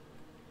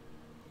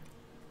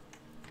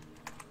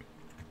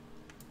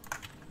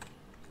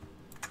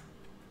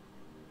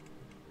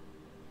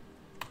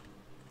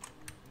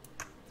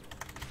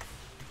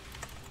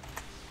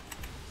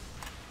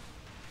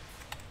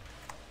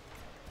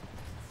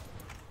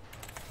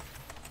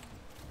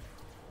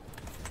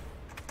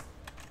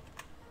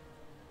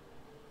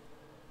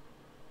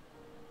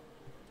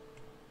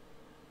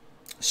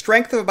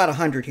 Strength of about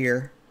 100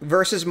 here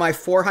versus my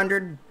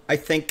 400. I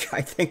think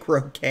we're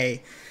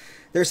okay.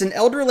 There's an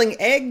elderling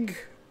egg.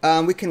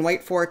 We can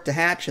wait for it to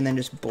hatch and then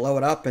just blow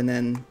it up, and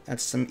then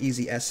that's some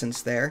easy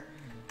essence there.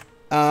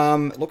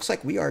 It looks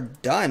like we are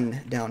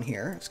done down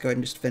here. Let's go ahead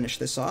and just finish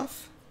this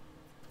off.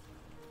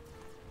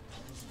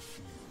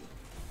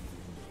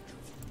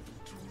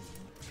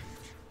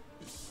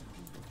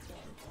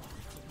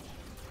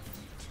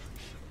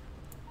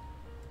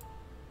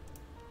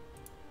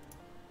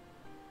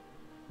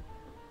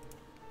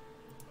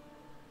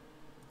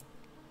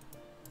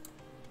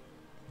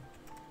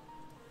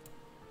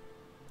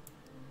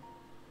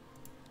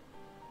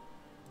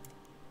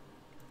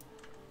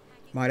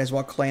 Might as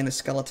well claim the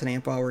skeleton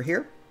amp while we're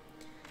here.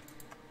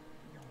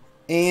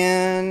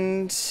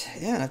 And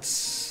yeah,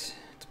 that's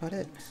about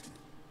it.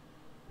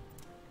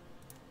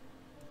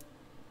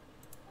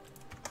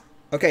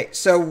 Okay,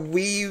 so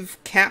we've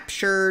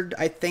captured,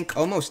 I think,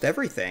 almost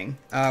everything.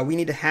 We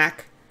need to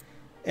hack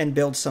and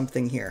build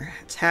something here.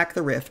 Let's hack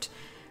the rift.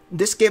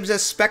 This gives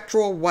us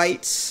spectral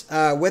wights,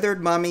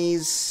 withered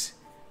mummies,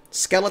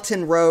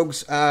 skeleton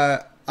rogues,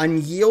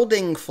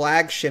 unyielding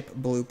flagship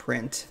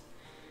blueprint.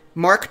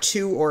 Mark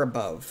II or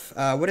above.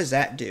 What does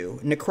that do?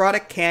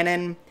 Necrotic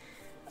cannon,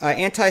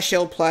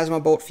 anti-shield plasma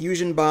bolt,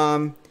 fusion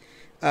bomb,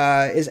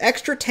 is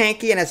extra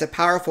tanky and has a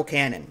powerful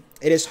cannon.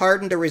 It is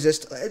hardened to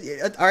resist.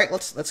 All right,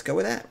 let's go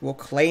with that. We'll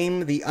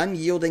claim the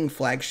unyielding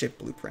flagship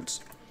blueprints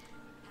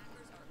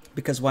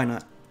because why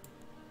not?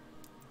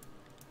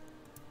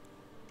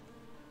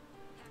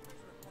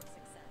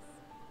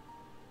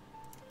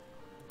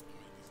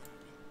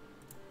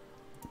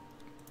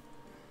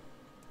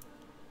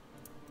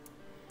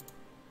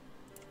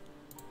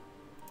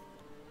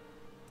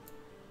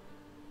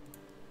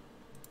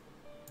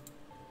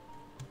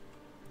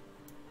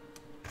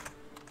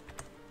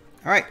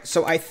 Alright,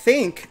 so I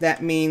think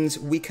that means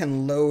we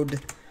can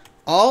load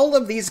all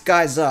of these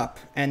guys up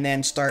and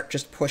then start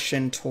just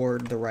pushing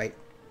toward the right.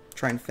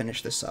 Try and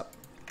finish this up.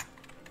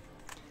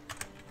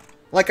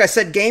 Like I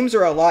said, games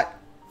are a lot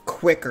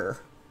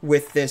quicker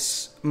with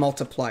this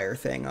multiplier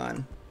thing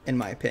on, in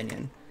my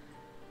opinion.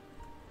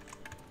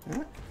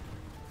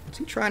 What's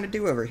he trying to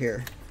do over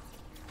here?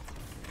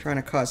 Trying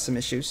to cause some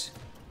issues.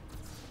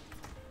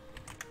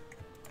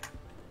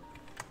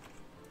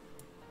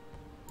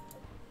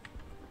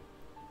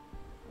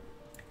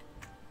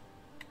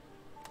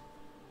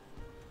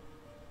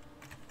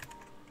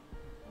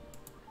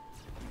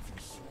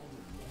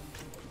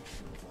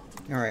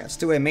 Alright, let's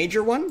do a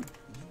major one.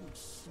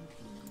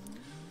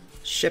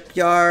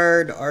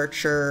 Shipyard,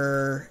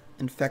 Archer,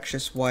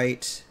 Infectious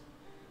Wight,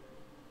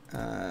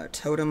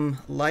 Totem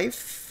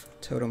Life,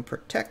 Totem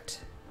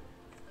Protect,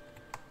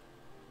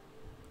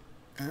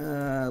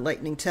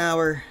 Lightning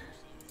Tower.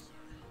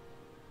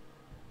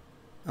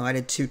 Oh, I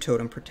did 2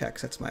 Totem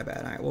Protects, that's my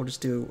bad. Alright, we'll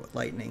just do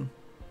Lightning.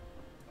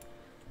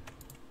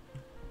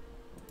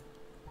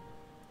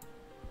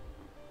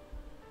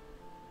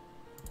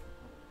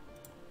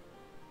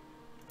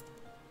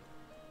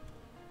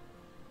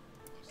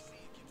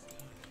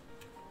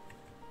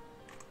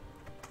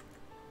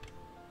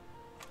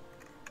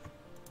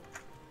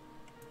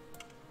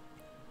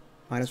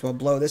 Might as well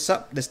blow this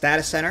up, this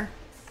data center.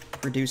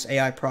 Reduce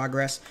AI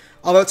progress.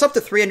 Although it's up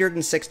to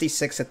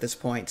 366 at this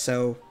point.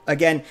 So,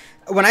 again,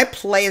 when I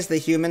play as the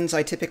humans,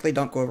 I typically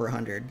don't go over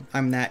 100.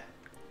 I'm that,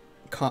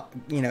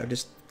 you know,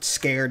 just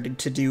scared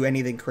to do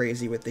anything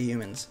crazy with the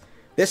humans.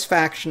 This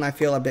faction, I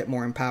feel a bit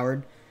more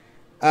empowered.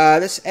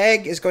 This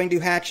egg is going to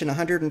hatch in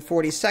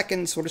 140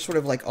 seconds. We'll just sort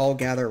of like all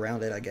gather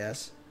around it, I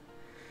guess.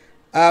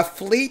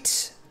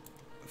 Fleet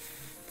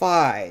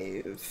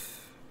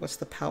 5. What's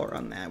the power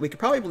on that? We could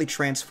probably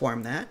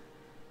transform that.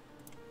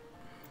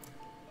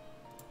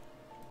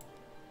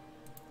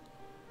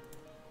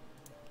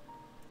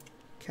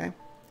 Okay.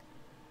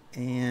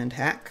 And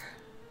hack.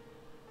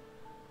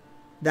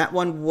 That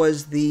one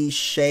was the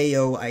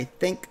Sheo, I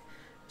think.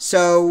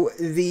 So,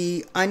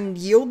 the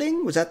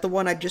Unyielding, was that the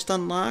one I just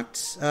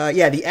unlocked?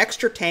 Yeah, the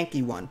extra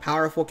tanky one.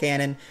 Powerful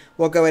cannon.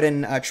 We'll go ahead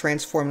and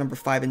transform number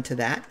 5 into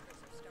that.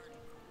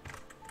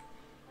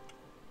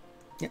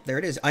 Yep, there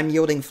it is.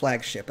 Unyielding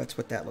flagship. That's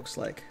what that looks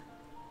like.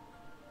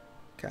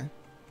 Okay.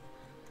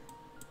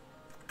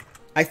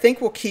 I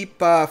think we'll keep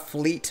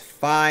Fleet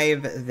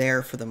 5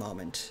 there for the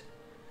moment.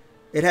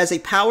 It has a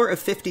power of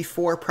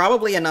 54,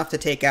 probably enough to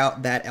take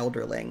out that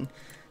Elderling.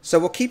 So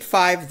we'll keep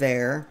 5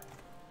 there,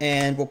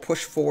 and we'll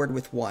push forward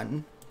with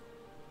 1.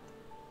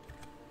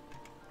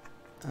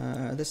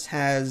 This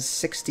has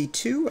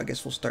 62. I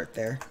guess we'll start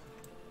there.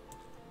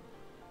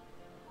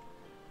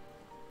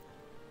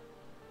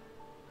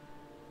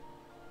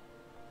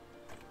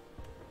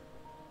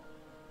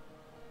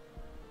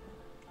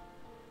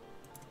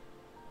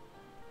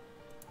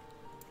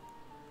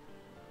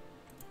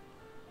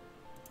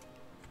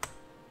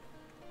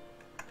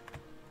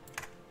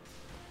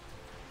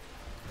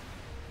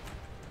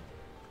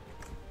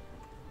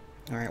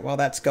 Alright, while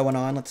that's going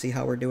on, let's see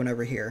how we're doing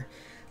over here.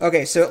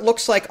 Okay, so it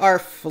looks like our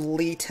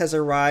fleet has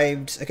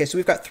arrived. Okay, so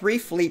we've got 3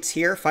 fleets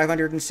here,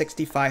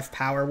 565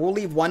 power. We'll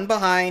leave 1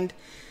 behind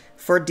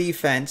for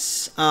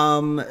defense.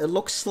 It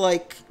looks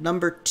like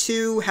number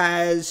 2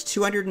 has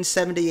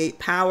 278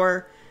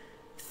 power,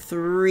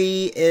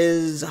 3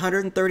 is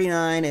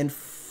 139, and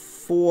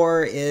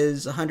 4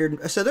 is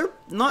 100. So they're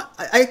not...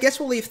 I guess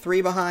we'll leave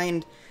 3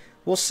 behind.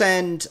 We'll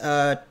send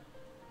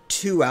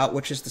 2 out,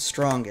 which is the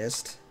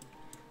strongest.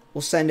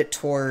 We'll send it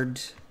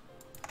toward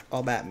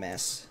all that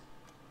mess.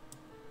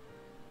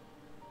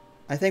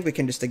 I think we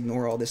can just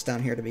ignore all this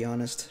down here, to be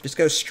honest. Just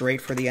go straight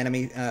for the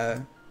enemy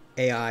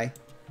AI.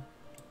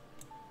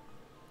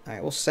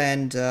 Alright, we'll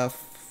send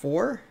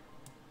 4.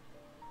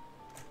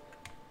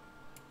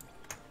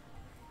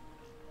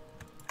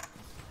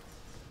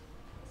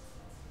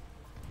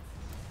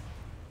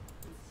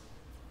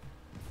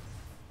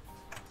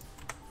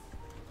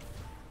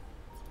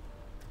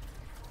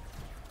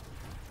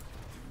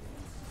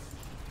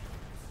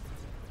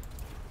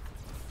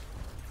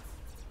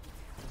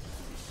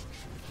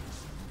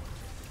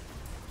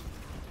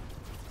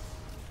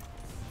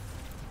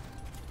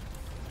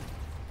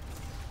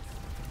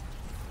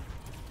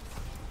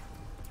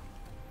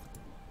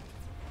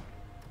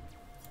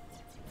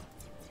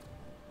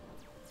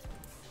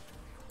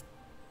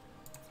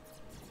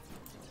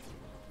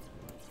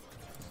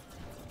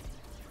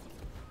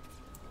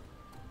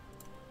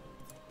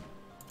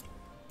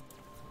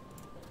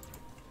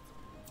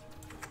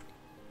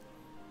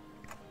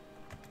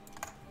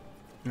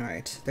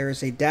 Alright, there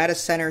is a data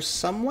center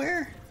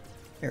somewhere.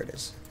 There it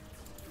is.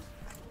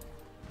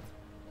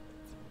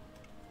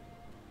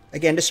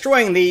 Again,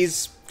 destroying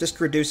these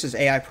just reduces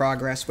AI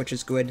progress, which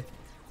is good.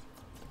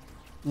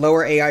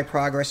 Lower AI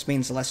progress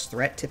means less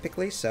threat,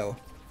 typically, so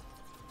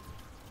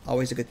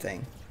always a good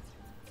thing.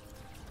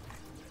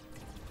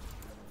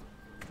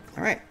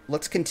 Alright,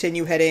 let's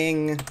continue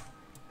heading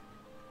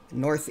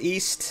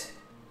northeast.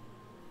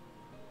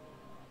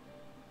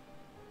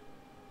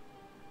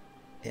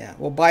 Yeah,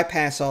 we'll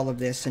bypass all of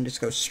this and just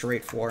go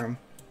straight for him.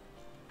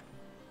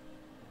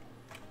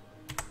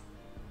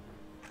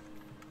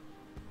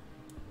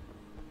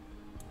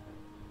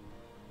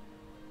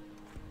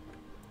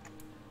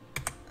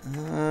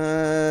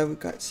 We've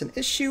got an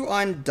issue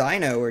on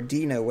Dino or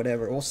Dino,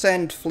 whatever. We'll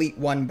send Fleet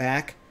 1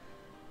 back.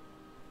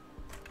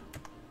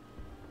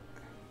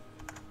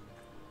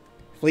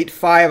 Fleet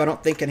 5, I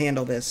don't think can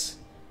handle this.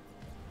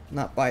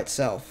 Not by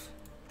itself.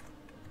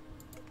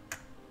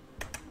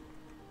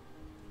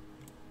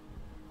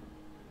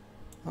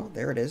 Oh,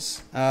 there it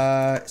is.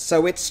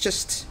 So it's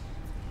just...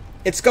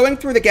 It's going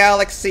through the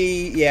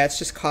galaxy. Yeah, it's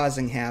just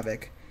causing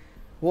havoc.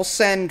 We'll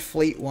send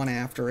Fleet 1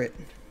 after it.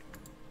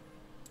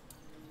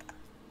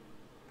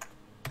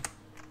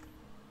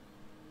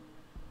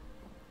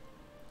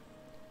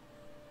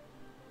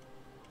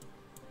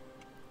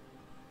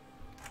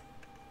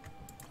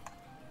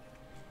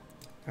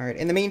 Alright,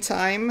 in the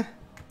meantime,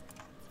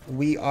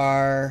 we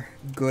are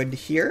good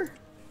here.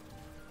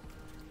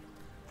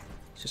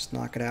 Let's just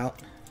knock it out.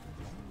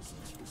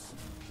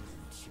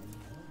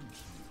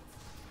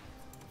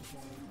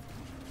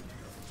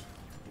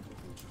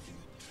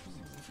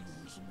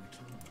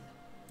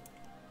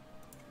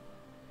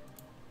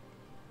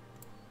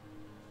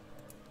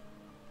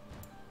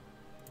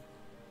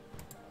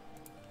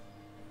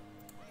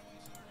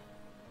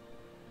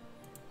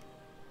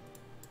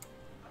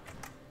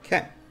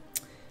 Okay.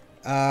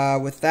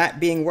 With that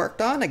being worked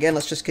on, again,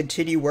 let's just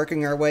continue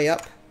working our way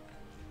up.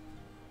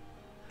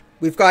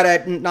 We've got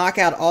to knock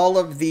out all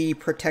of the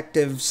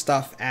protective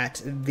stuff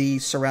at the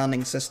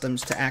surrounding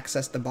systems to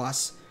access the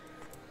boss.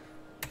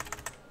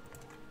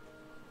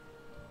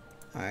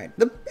 Alright,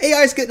 the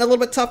AI is getting a little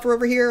bit tougher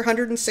over here.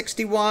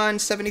 161,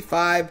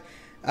 75.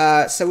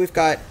 So we've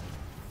got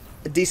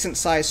a decent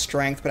sized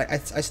strength, but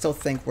I still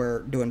think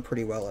we're doing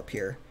pretty well up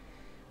here.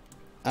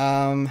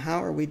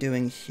 How are we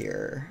doing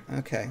here?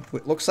 Okay,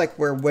 it looks like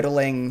we're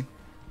whittling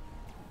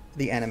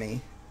the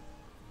enemy.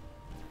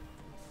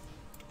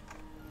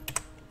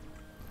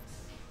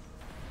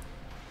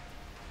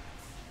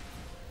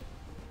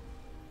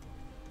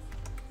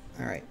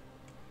 Alright.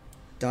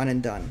 Done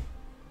and done.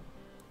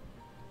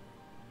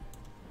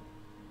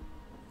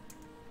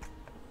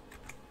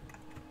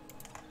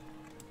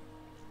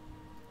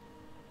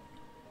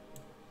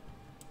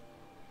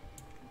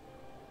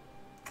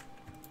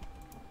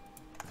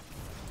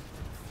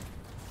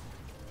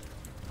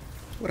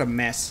 What a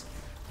mess.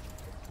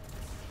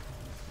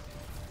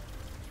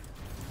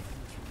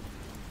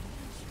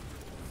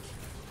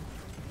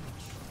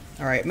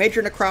 Alright,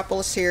 major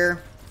necropolis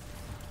here.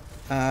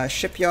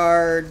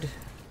 Shipyard.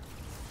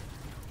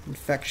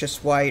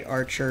 Infectious white,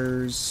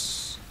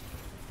 archers.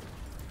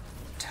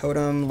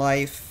 Totem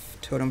life,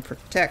 totem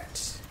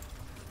protect.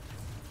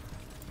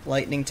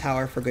 Lightning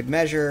tower for good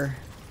measure.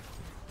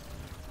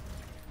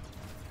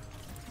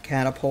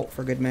 Catapult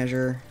for good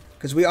measure.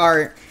 Because we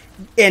are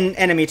in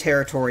enemy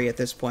territory at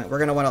this point. We're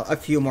going to want a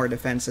few more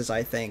defenses,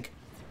 I think.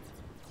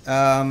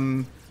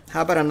 How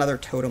about another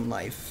totem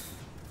life?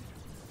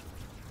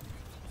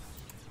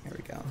 There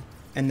we go.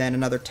 And then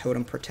another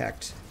totem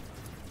protect.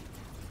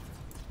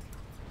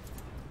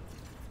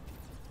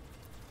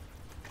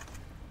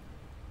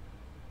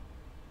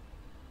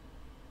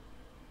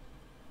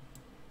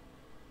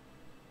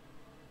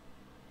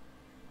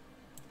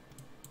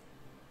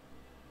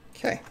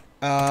 Okay.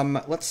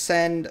 Let's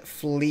send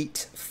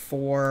fleet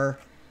for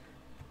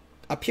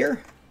up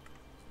here.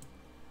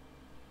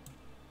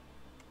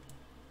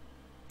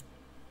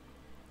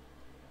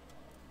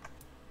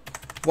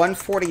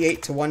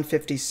 $148 to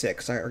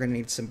 $156. Alright, we're gonna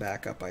need some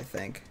backup, I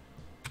think.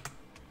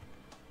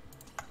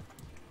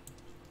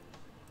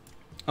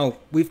 Oh,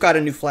 we've got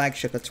a new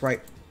flagship, that's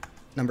right.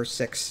 Number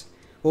 6.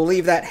 We'll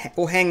leave that,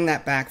 we'll hang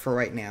that back for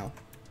right now.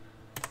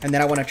 And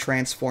then I want to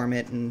transform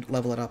it and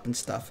level it up and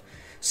stuff.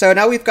 So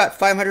now we've got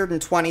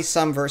 520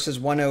 some versus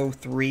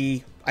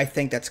 103. I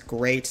think that's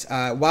great.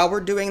 While we're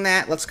doing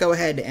that, let's go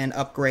ahead and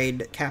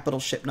upgrade capital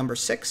ship number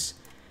 6.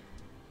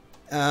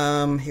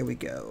 Here we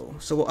go.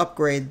 So we'll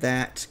upgrade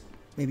that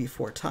maybe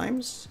 4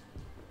 times.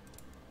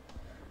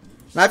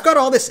 Now I've got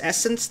all this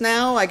essence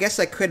now. I guess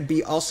I could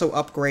be also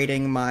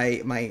upgrading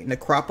my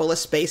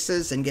necropolis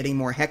bases and getting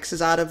more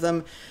hexes out of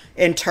them.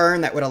 In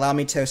turn, that would allow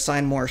me to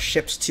assign more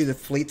ships to the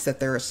fleets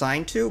that they're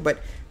assigned to. But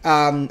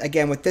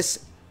again, with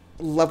this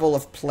level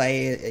of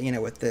play, you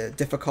know, with the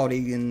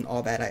difficulty and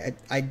all that,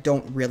 I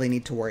don't really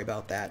need to worry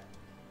about that.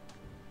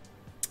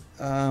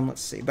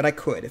 Let's see, but I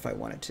could if I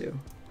wanted to.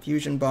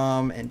 Fusion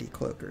bomb and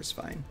decloaker is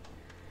fine.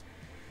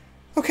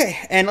 Okay,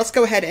 and let's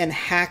go ahead and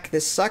hack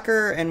this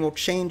sucker, and we'll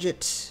change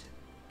it.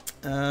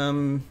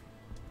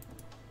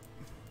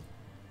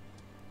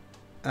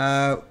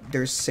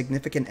 There's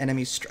significant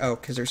enemy. Oh,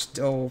 because there's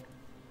still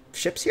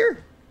ships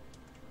here.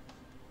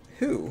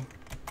 Who?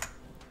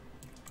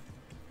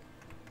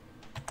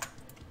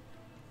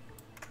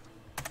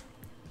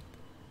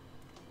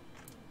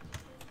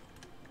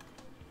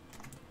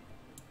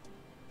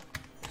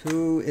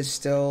 Who is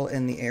still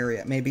in the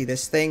area? Maybe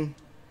this thing?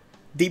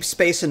 Deep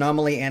Space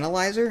Anomaly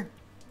Analyzer?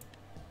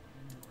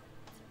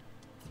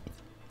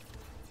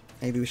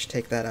 Maybe we should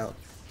take that out.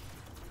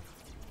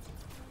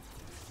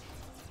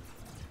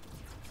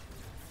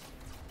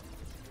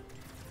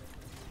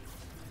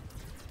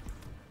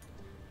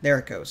 There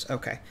it goes.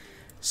 Okay.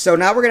 So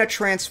now we're going to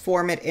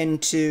transform it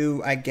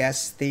into, I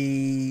guess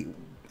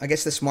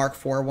this Mark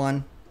IV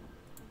one.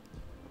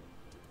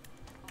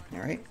 All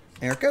right.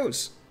 There it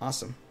goes.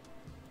 Awesome.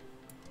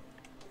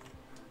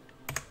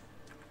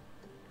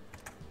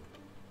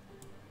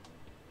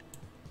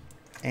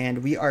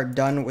 And we are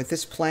done with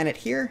this planet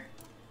here.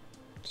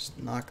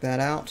 Just knock that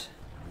out.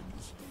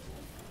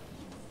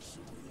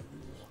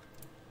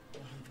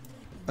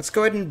 Let's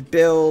go ahead and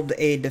build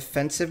a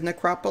defensive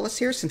necropolis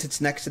here, since it's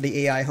next to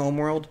the AI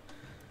homeworld.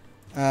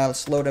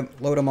 Let's load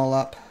them all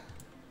up.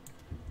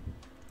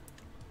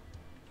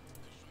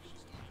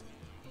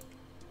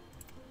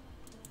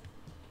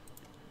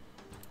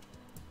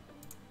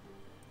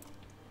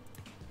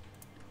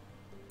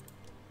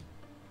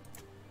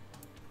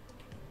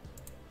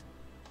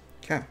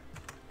 Okay.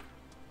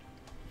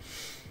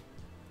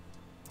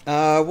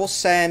 We'll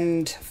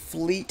send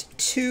Fleet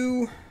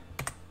 2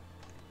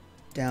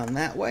 down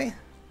that way.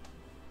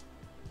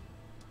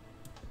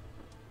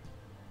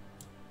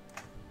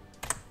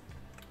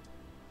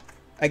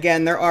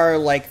 Again, there are,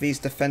 like, these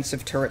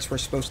defensive turrets we're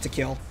supposed to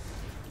kill.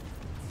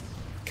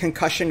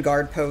 Concussion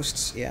guard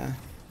posts, yeah.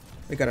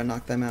 We gotta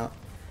knock them out.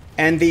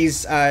 And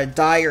these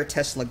Dire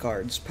Tesla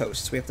guards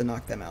posts, we have to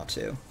knock them out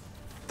too.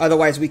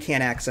 Otherwise, we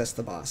can't access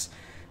the boss.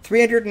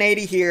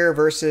 380 here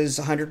versus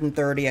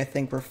 130. I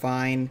think we're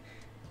fine.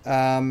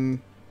 All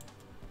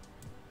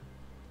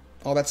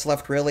that's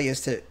left really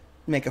is to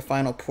make a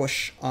final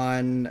push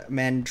on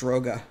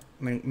Mandragora,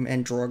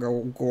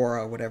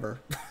 whatever.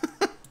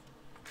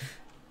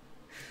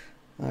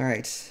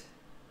 Alright.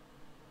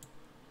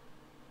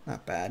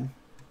 Not bad.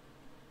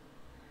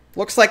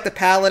 Looks like the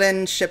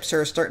Paladin ships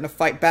are starting to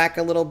fight back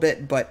a little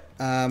bit, but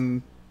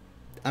I'm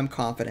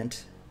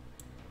confident.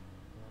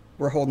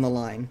 We're holding the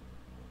line.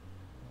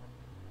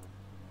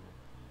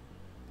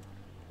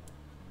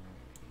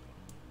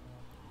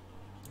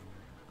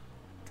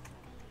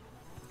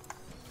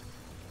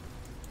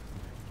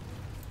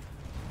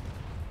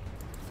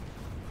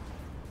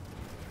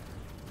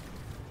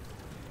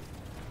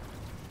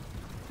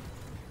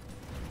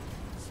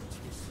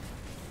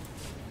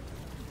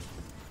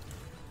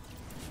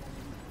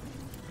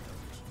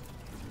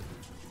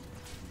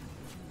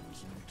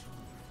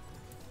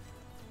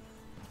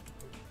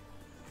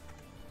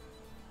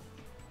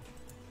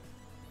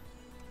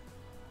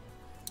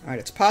 Alright,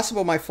 it's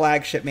possible my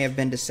flagship may have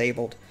been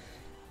disabled.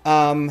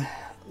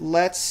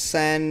 Let's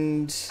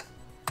send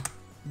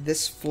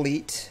this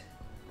fleet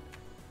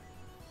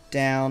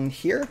down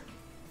here.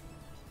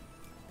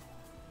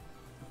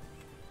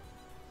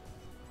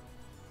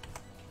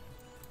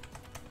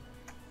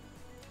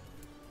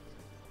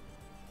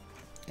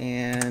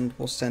 And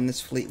we'll send this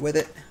fleet with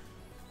it.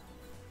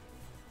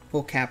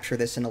 We'll capture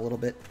this in a little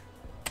bit.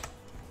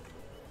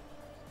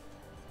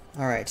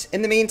 Alright,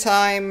 in the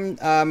meantime,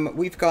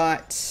 we've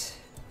got...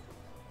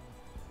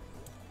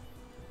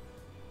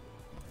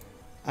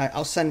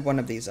 I'll send one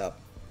of these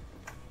up.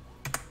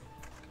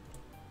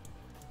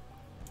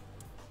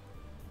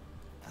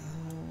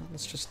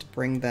 Let's just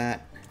bring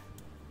that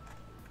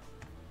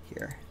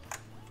here.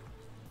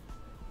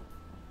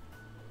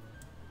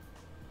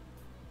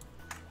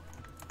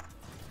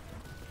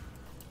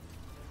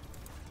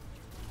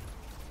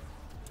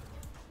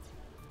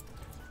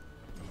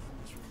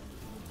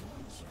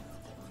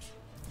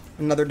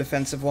 Another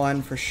defensive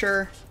one for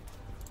sure.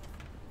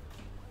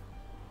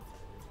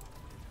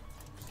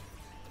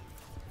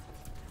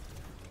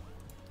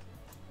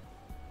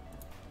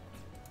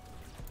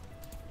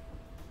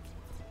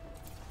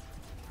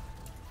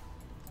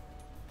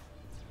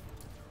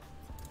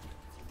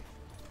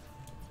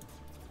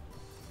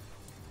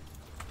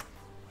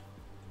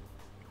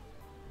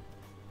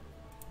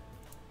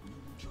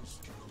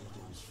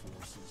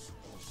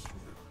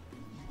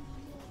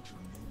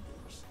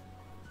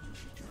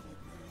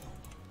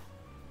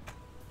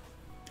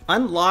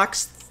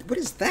 Unlocks... What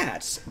is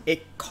that?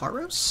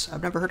 Ikaros?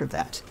 I've never heard of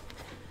that.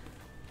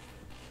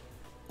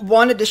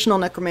 One additional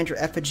Necromancer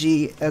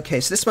effigy. Okay,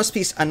 so this must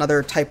be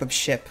another type of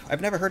ship. I've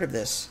never heard of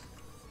this.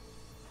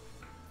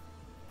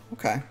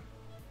 Okay.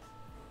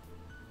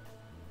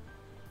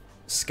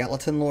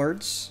 Skeleton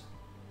Lords.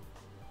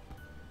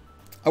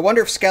 I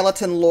wonder if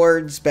Skeleton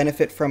Lords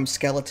benefit from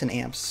Skeleton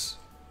Amps.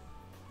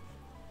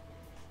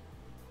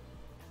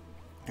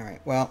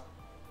 Alright, well,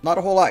 not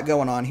a whole lot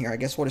going on here. I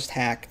guess we'll just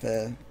hack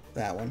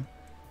that one.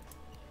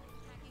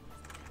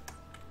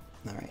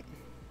 Alright.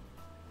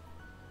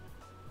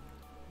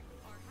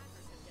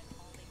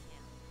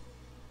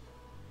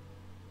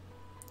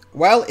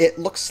 Well, it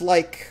looks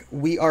like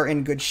we are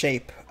in good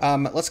shape.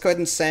 Let's go ahead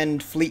and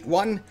send Fleet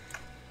 1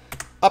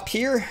 up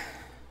here.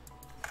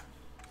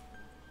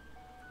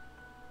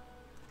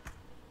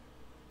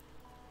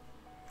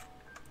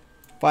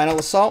 Final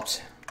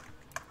assault.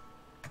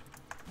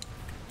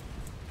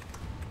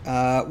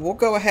 We'll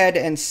go ahead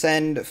and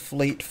send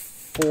Fleet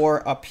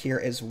 4 up here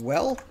as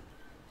well,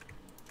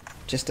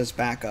 just as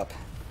backup.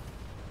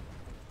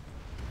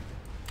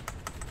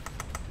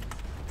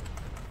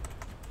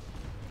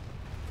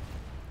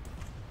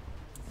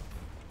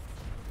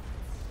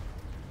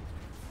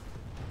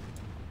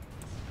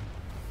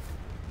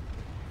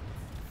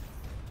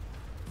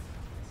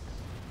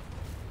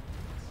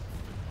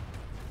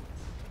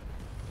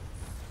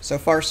 So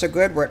far, so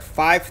good. We're at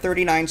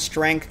 539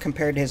 strength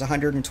compared to his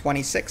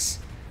 126.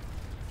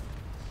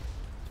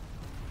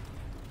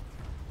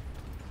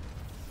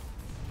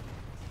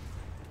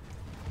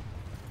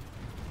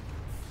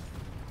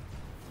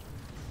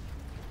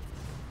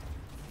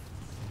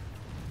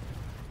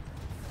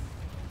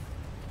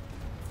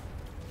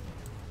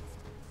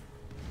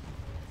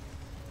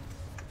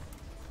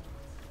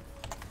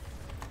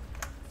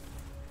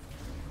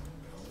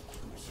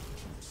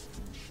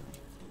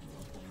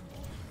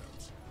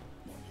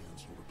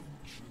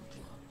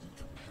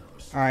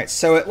 Alright,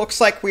 so it looks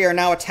like we are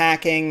now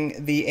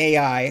attacking the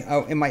AI.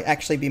 Oh, it might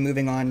actually be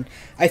moving on.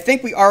 I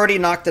think we already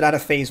knocked it out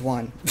of phase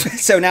 1.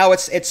 So now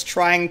it's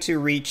trying to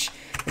reach...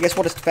 I guess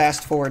we'll just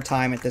fast forward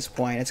time at this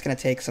point. It's going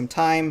to take some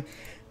time,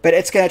 but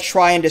it's going to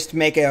try and just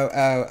make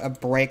a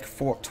break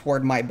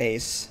toward my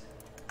base.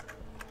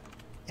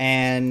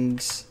 And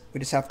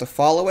we just have to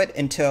follow it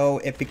until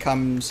it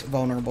becomes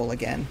vulnerable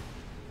again.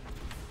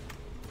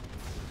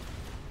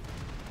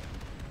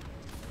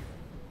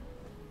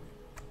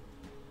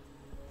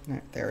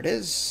 Alright, there it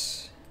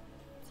is.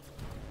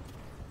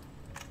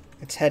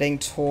 It's heading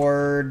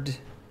toward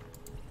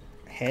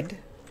head.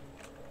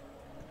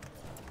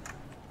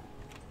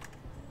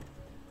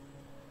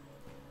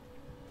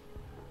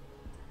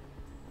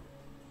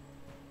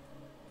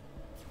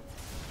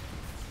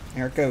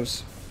 There it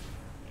goes.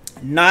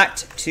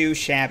 Not too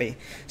shabby.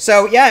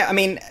 So yeah, I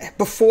mean,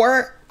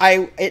 before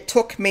it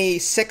took me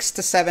 6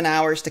 to 7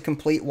 hours to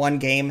complete one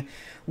game.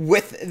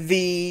 With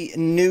the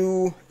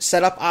new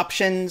setup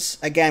options,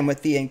 again,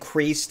 with the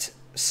increased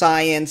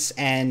science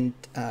and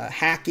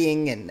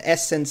hacking and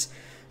essence,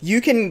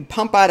 you can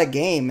pump out a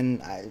game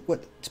in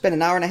it's been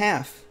an hour and a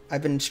half.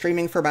 I've been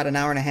streaming for about an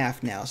hour and a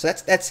half now, so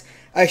that's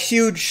a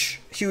huge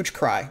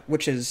cry,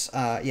 which is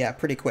yeah,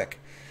 pretty quick.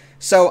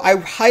 So I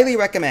highly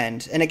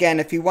recommend, and again,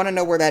 if you want to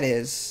know where that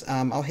is,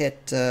 I'll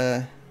hit,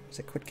 is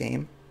it quit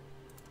game?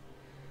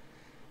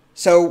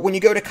 So when you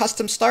go to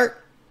custom start,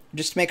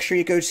 just make sure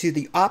you go to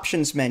the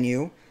options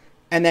menu,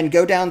 and then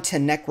go down to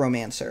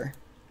Necromancer.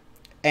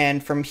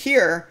 And from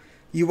here,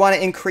 you want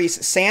to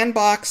increase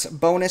sandbox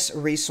bonus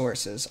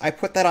resources. I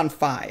put that on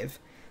 5.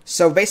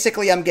 So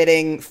basically I'm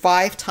getting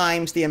 5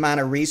 times the amount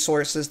of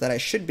resources that I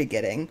should be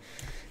getting.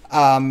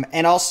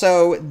 And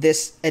also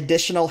this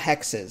additional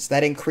hexes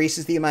that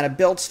increases the amount of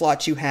build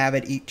slots you have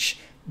at each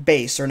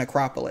base or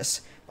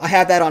necropolis. I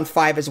have that on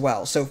 5 as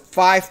well, so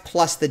 5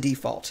 plus the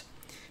default.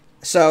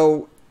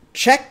 So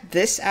check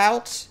this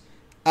out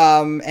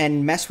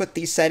and mess with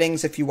these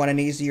settings if you want an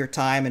easier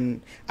time.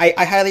 And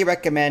I highly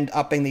recommend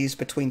upping these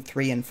between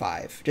 3 and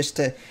 5, just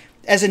to,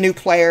 as a new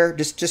player,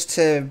 just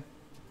to,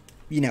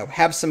 you know,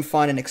 have some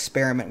fun and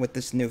experiment with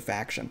this new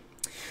faction.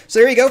 So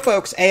there you go,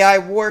 folks. AI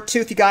War 2.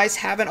 If you guys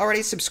haven't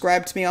already,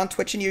 subscribed to me on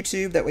Twitch and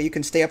YouTube. That way you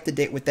can stay up to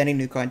date with any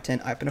new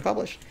content I've been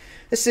published.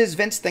 This is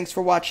Vince. Thanks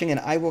for watching, and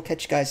I will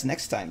catch you guys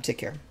next time. Take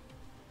care.